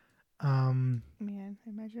 Man,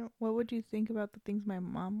 imagine what would you think about the things my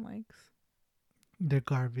mom likes? They're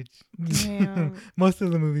garbage. Damn. Most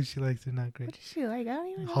of the movies she likes are not What great. does she like? I don't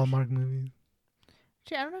even know. Hallmark movies.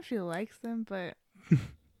 I don't know if she likes them, but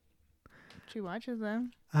she watches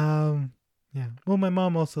them. Yeah. Well, my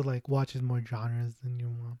mom also watches more genres than your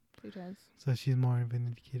mom. She does. So she's more of an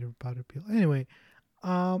indicator of broad appeal. Anyway,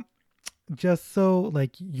 just so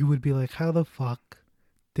you would be like, how the fuck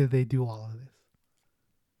did they do all of this?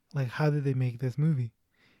 Like, how did they make this movie?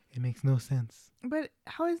 It makes no sense. But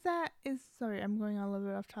how is that? Sorry, I'm going a little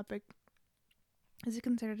bit off topic. Is it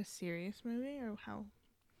considered a serious movie or how?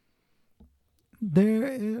 There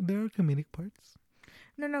are comedic parts.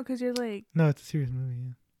 No, because you're like. No, it's a serious movie.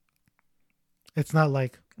 Yeah. It's not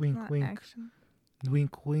like wink, Not wink, action.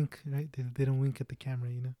 wink, wink. Right? They don't wink at the camera.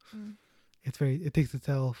 Mm. It takes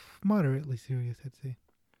itself moderately serious, I'd say.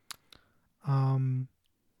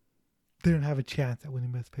 They don't have a chance at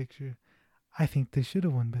winning Best Picture. I think they should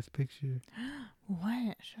have won Best Picture.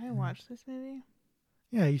 What? Should I watch this movie?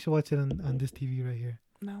 Yeah, you should watch it on this TV right here.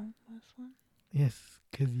 No, this one. Yes,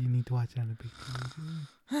 because you need to watch it on a big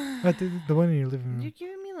TV. But the one in your living room. You're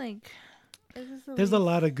giving me like. There's a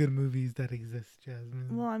lot of good movies that exist, Jasmine.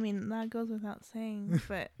 Well, I mean that goes without saying,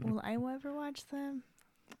 but will I ever watch them?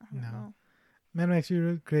 I don't know. Mad Max Fury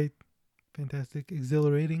Road, great, fantastic,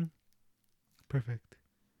 exhilarating, perfect.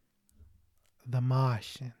 The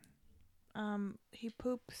Martian. He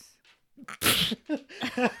poops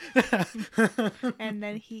and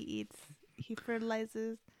then he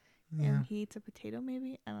fertilizes and he eats a potato.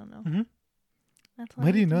 Maybe I don't know. Mm-hmm. That's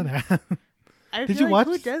why do you know that? Did you watch?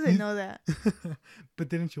 Who doesn't know that? But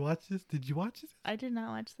didn't you watch this? Did you watch this? I did not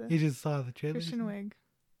watch this. You just saw the trailer. Kristen Wiig.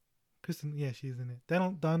 Yeah, she's in it.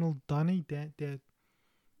 Donald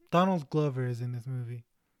Glover is in this movie.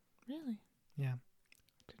 Really? Yeah.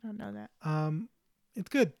 Did not know that. It's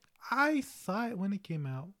good. I saw it when it came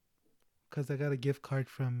out because I got a gift card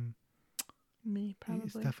from Me, probably.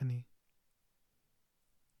 Stephanie.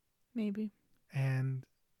 Maybe. And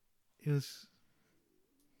it was.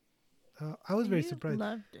 I was very surprised.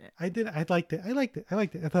 Loved it. I did. I liked it. I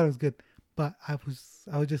thought it was good. But I was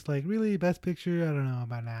just like, really, Best Picture? I don't know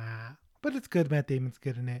about that. But it's good. Matt Damon's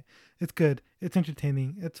good in it. It's good. It's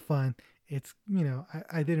entertaining. It's fun. It's,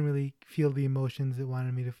 I didn't really feel the emotions it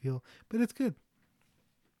wanted me to feel. But it's good.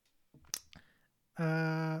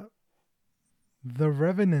 The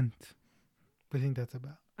Revenant. What do you think that's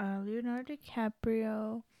about? Leonardo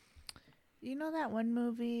DiCaprio. You know that one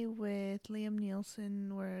movie with Liam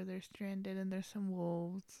Neeson where they're stranded and there's some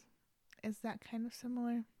wolves? Is that kind of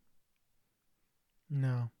similar?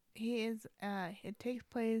 No. He is. It takes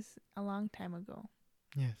place a long time ago.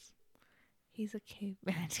 Yes. He's a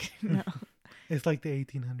caveman. No. It's like the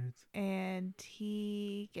 1800s. And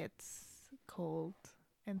he gets cold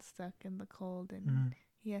and stuck in the cold, and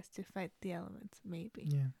he has to fight the elements. Maybe.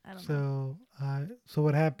 Yeah. I don't know. So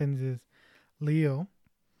what happens is, Leo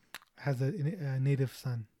has a native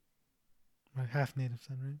son, right? Half native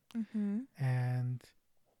son, right? Mm-hmm. And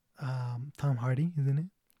Tom Hardy is in it.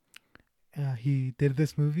 He did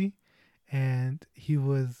this movie, and he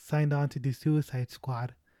was signed on to do Suicide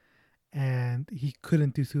Squad, and he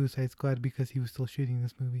couldn't do Suicide Squad because he was still shooting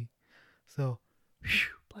this movie. So,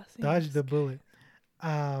 dodged the bullet.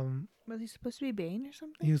 Was he supposed to be Bane or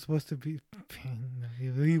something? He was supposed to be Bane. No,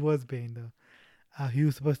 he was Bane though. He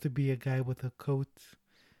was supposed to be a guy with a coat,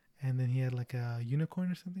 and then he had like a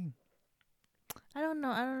unicorn or something. I don't know.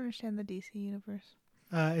 I don't understand the DC universe.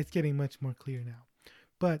 It's getting much more clear now,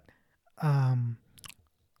 but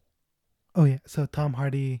oh yeah. So Tom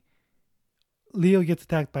Hardy, Leo gets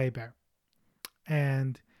attacked by a bear,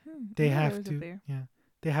 and they have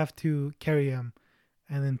to carry him,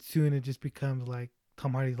 and then soon it just becomes like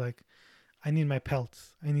Tom Hardy's like, I need my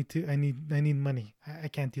pelts. I need money. I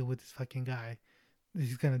can't deal with this fucking guy.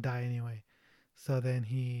 He's gonna die anyway. So then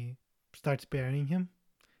he starts burying him.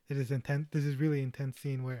 It is intense. This is really intense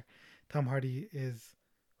scene where Tom Hardy is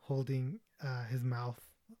holding his mouth.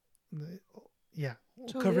 Yeah,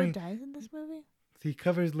 so Leo dies in this movie. So he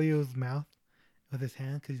covers Leo's mouth with his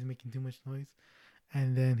hand because he's making too much noise,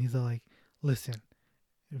 and then he's all like, "Listen,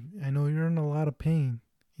 I know you're in a lot of pain."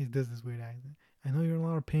 He does this weird accent. I know you're in a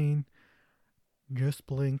lot of pain, Just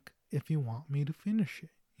blink if you want me to finish it.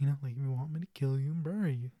 You know, like if you want me to kill you and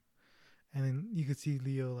bury you. And then you could see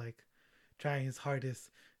Leo like trying his hardest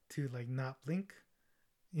to like not blink,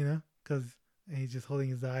 you know, because he's just holding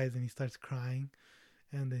his eyes and he starts crying.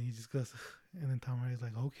 And then he just goes, and then Tom Hardy's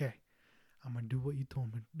like, okay, I'm going to do what you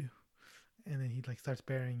told me to do. And then he like starts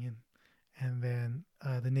burying him. And then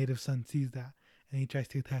the native son sees that and he tries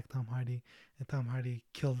to attack Tom Hardy and Tom Hardy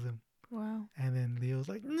kills him. Wow. And then Leo's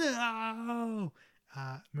like, no!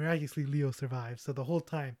 Miraculously, Leo survives. So the whole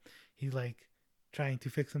time he's like trying to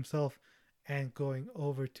fix himself and going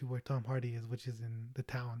over to where Tom Hardy is, which is in the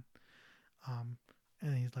town.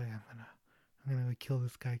 And he's like, I'm gonna go kill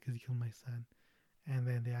this guy because he killed my son. And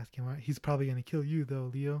then they ask him, he's probably gonna kill you though,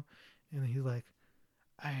 Leo. And then he's like,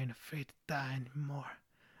 I ain't afraid to die anymore.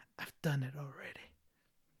 I've done it already.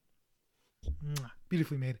 Mwah.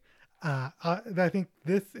 Beautifully made. I think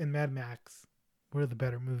this and Mad Max were the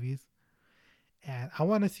better movies. And I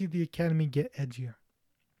want to see the Academy get edgier.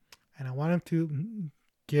 And I want them to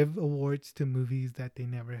give awards to movies that they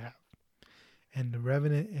never have. And The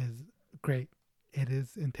Revenant is great. It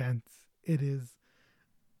is intense. It is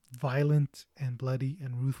violent and bloody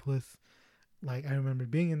and ruthless. Like, I remember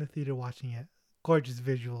being in the theater watching it. Gorgeous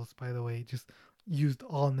visuals, by the way. Just used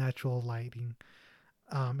all natural lighting.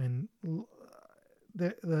 And in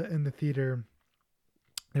the theater,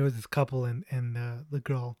 there was this couple and the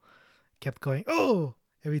girl kept going, oh,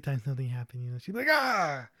 every time something happened, you know, she'd be like,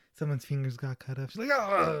 ah, someone's fingers got cut off. She's like,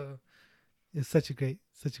 oh, it's such a great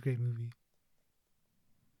movie.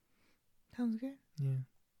 Sounds good. Yeah.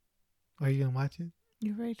 Are you gonna watch it?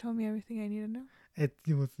 You've already told me everything I need to know.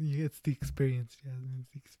 It's the experience, Jasmine.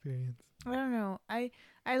 It's the experience. I don't know. I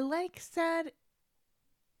like sad,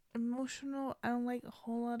 emotional. I don't like a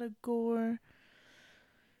whole lot of gore.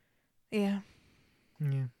 Yeah.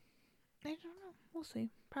 Yeah. I don't know. We'll see.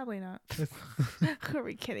 Probably not. Are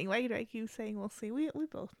we kidding? Why do I keep saying we'll see? We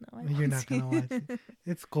both know. You're not gonna watch it.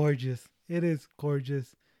 It's gorgeous. It is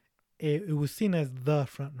gorgeous. It was seen as the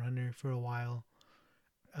front runner for a while,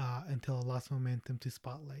 until it lost momentum to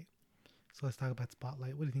Spotlight. So let's talk about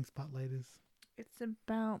Spotlight. What do you think Spotlight is? It's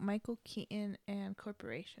about Michael Keaton and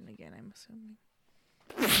corporation again, I'm assuming.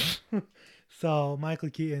 So Michael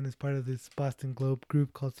Keaton is part of this Boston Globe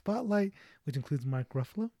group called Spotlight, which includes Mark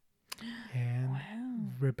Ruffalo and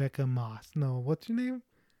Rebecca Moss. No, what's your name?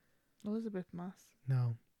 Elizabeth Moss.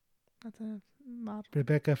 No. That's a model.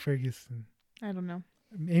 Rebecca Ferguson. I don't know.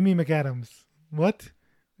 Amy McAdams. What?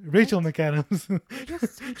 Rachel McAdams.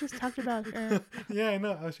 we just talked about her. Yeah, I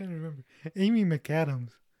know. I was trying to remember. Amy McAdams.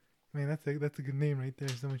 Man, that's a good name right there.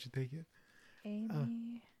 Someone should take it.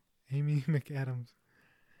 Amy McAdams.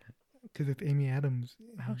 Because it's Amy Adams.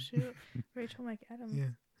 Oh shoot, Rachel McAdams. Yeah.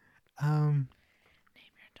 Name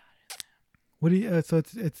your daughter. What do you? So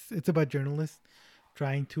it's about journalists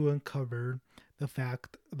trying to uncover the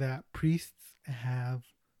fact that priests have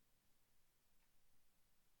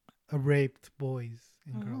raped boys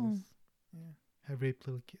and girls. Yeah, have raped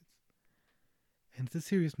little kids. And it's a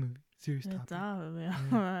serious movie, serious topic.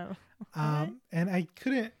 Yeah. And I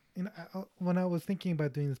couldn't. You know, when I was thinking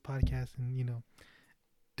about doing this podcast and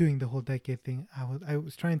doing the whole decade thing, I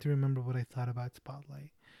was trying to remember what I thought about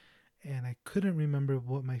Spotlight, and I couldn't remember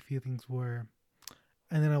what my feelings were.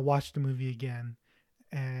 And then I watched the movie again,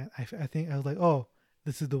 and I think I was like, oh,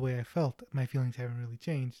 this is the way I felt. My feelings haven't really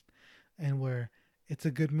changed, and where it's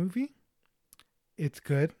a good movie, it's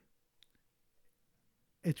good.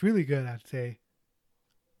 It's really good, I'd say.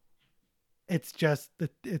 It's just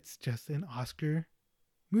an Oscar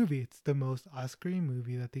movie. It's the most Oscar-y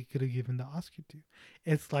movie that they could have given the Oscar to.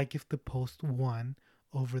 It's like if The Post won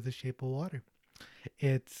over The Shape of Water.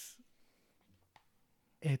 It's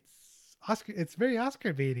Oscar. It's very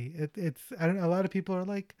Oscar baity. It's I don't know. A lot of people are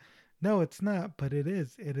like, no, it's not, but it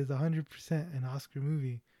is. It is 100% an Oscar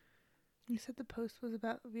movie. You said The Post was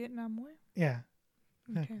about Vietnam War? Yeah.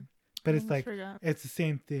 Okay. But it's like it's the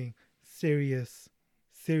same thing. Serious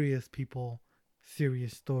people,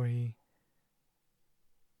 serious story.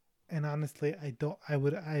 And honestly, I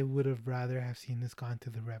would have rather have seen this gone to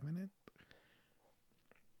The Revenant.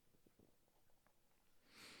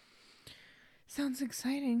 Sounds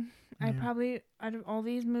exciting. Yeah. I probably, out of all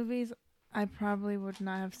these movies, I probably would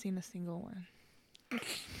not have seen a single one.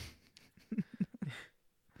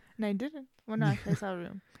 And I didn't. Well, no, I saw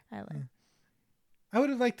Room. I lied. Yeah. I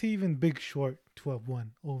would have liked to even Big Short to have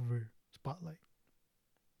won over Spotlight.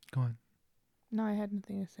 Go on. No, I had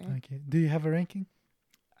nothing to say. Okay. Do you have a ranking?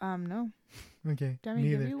 No. Okay. Do you want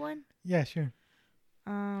me to give you one? Yeah, sure.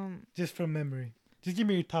 Just from memory. Just give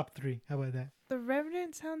me your top 3. How about that? The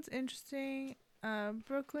Revenant sounds interesting.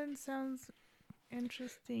 Brooklyn sounds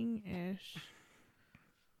interesting-ish.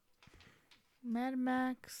 Mad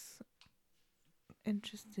Max,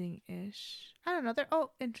 interesting-ish. I don't know. They're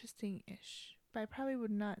all interesting-ish, but I probably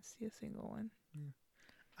would not see a single one.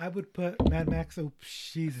 I would put Mad Max. Oh,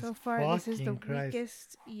 Jesus. So far, this is the fucking Christ.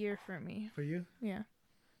 weakest year for me. For you? Yeah.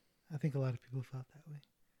 I think a lot of people felt that way.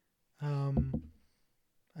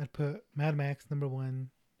 I'd put Mad Max number 1,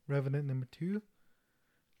 Revenant number 2,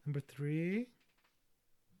 number 3,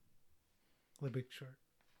 The Big Short.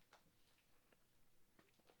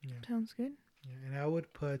 Yeah. Sounds good. Yeah, and I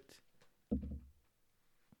would put.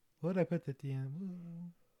 What would I put at the end?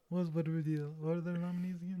 What are the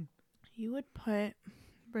nominees again? You would put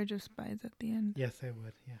Bridge of Spies at the end. Yes, I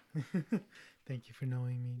would. Yeah. Thank you for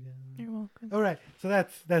knowing me. You're welcome. All right, so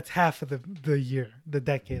that's half of the year, the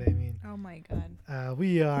decade. I mean. Oh my god.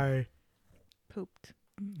 We are. Pooped.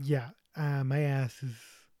 Yeah. My ass is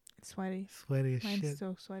It's sweaty. sweaty as Mine's shit.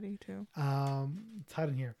 so sweaty too. It's hot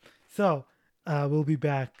in here. So, we'll be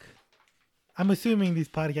back. I'm assuming these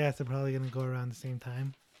podcasts are probably going to go around the same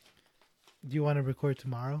time. Do you want to record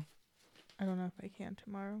tomorrow? I don't know if I can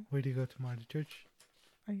tomorrow. Where do you go tomorrow? To church?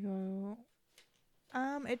 I go.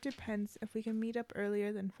 It depends. If we can meet up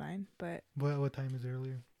earlier, then fine. But What time is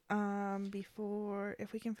earlier? before,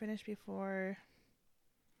 if we can finish before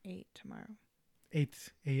 8 tomorrow. 8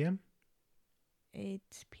 a.m.? 8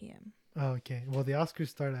 p.m. Oh, okay. Well, the Oscars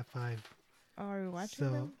start at 5. Oh, are we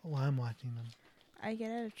watching them? Well, I'm watching them. I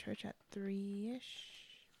get out of church at 3-ish.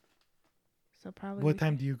 So probably. What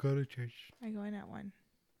time do you go to church? I go in at 1.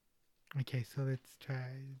 Okay, so let's try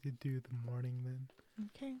to do the morning then.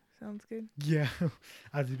 Okay, sounds good. Yeah.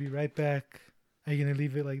 I'll just be right back. Are you going to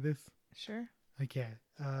leave it like this? Sure. Okay.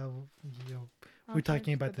 I'll We're talking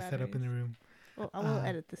charge about the setup in the batteries. room. Well, I will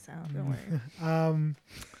edit this out. Don't worry.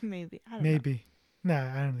 Maybe. I don't know. Maybe. No,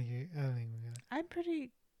 I don't think we're gonna. I'm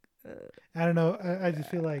pretty. I don't know. I just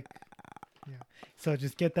feel like, yeah. So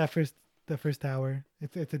just get the first hour.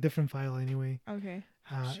 It's a different file anyway. Okay.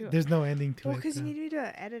 Sure. There's no ending to Well, it. because you need me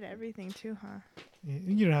to edit everything too, huh?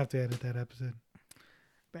 You don't have to edit that episode.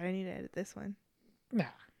 But I need to edit this one. Nah.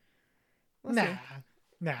 We'll nah. see.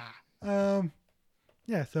 Nah.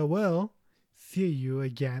 Yeah. So we'll see you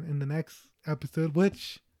again in the next episode,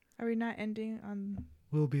 which Are we not ending on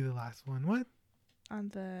will be the last one. What?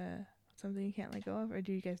 the something you can't let go of, or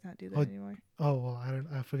do you guys not do that Oh, anymore? Oh well,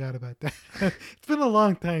 I forgot about that. It's been a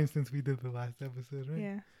long time since we did the last episode, right?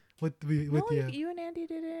 Yeah. No, You and Andy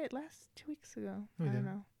did it 2 weeks ago. We I don't didn't.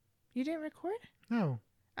 know. You didn't record? No.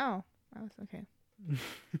 Oh, I was okay. The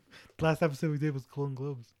last episode we did was Golden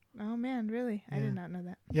Globes. Oh man, really? I Yeah. did not know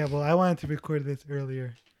that. Yeah, well, I wanted to record this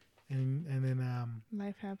earlier, and then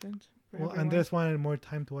Life happened. for well, everyone. Andres wanted more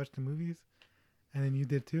time to watch the movies, and then you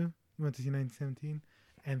did too. You went to see 1917,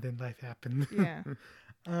 and then life happened. Yeah.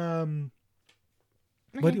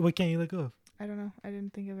 What Okay. can't you let go of? I don't know. I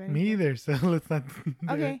didn't think of anything. Me either. So let's not. do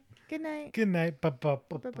Okay. it. Good night. Good night. Bye-bye.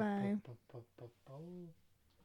 Bye.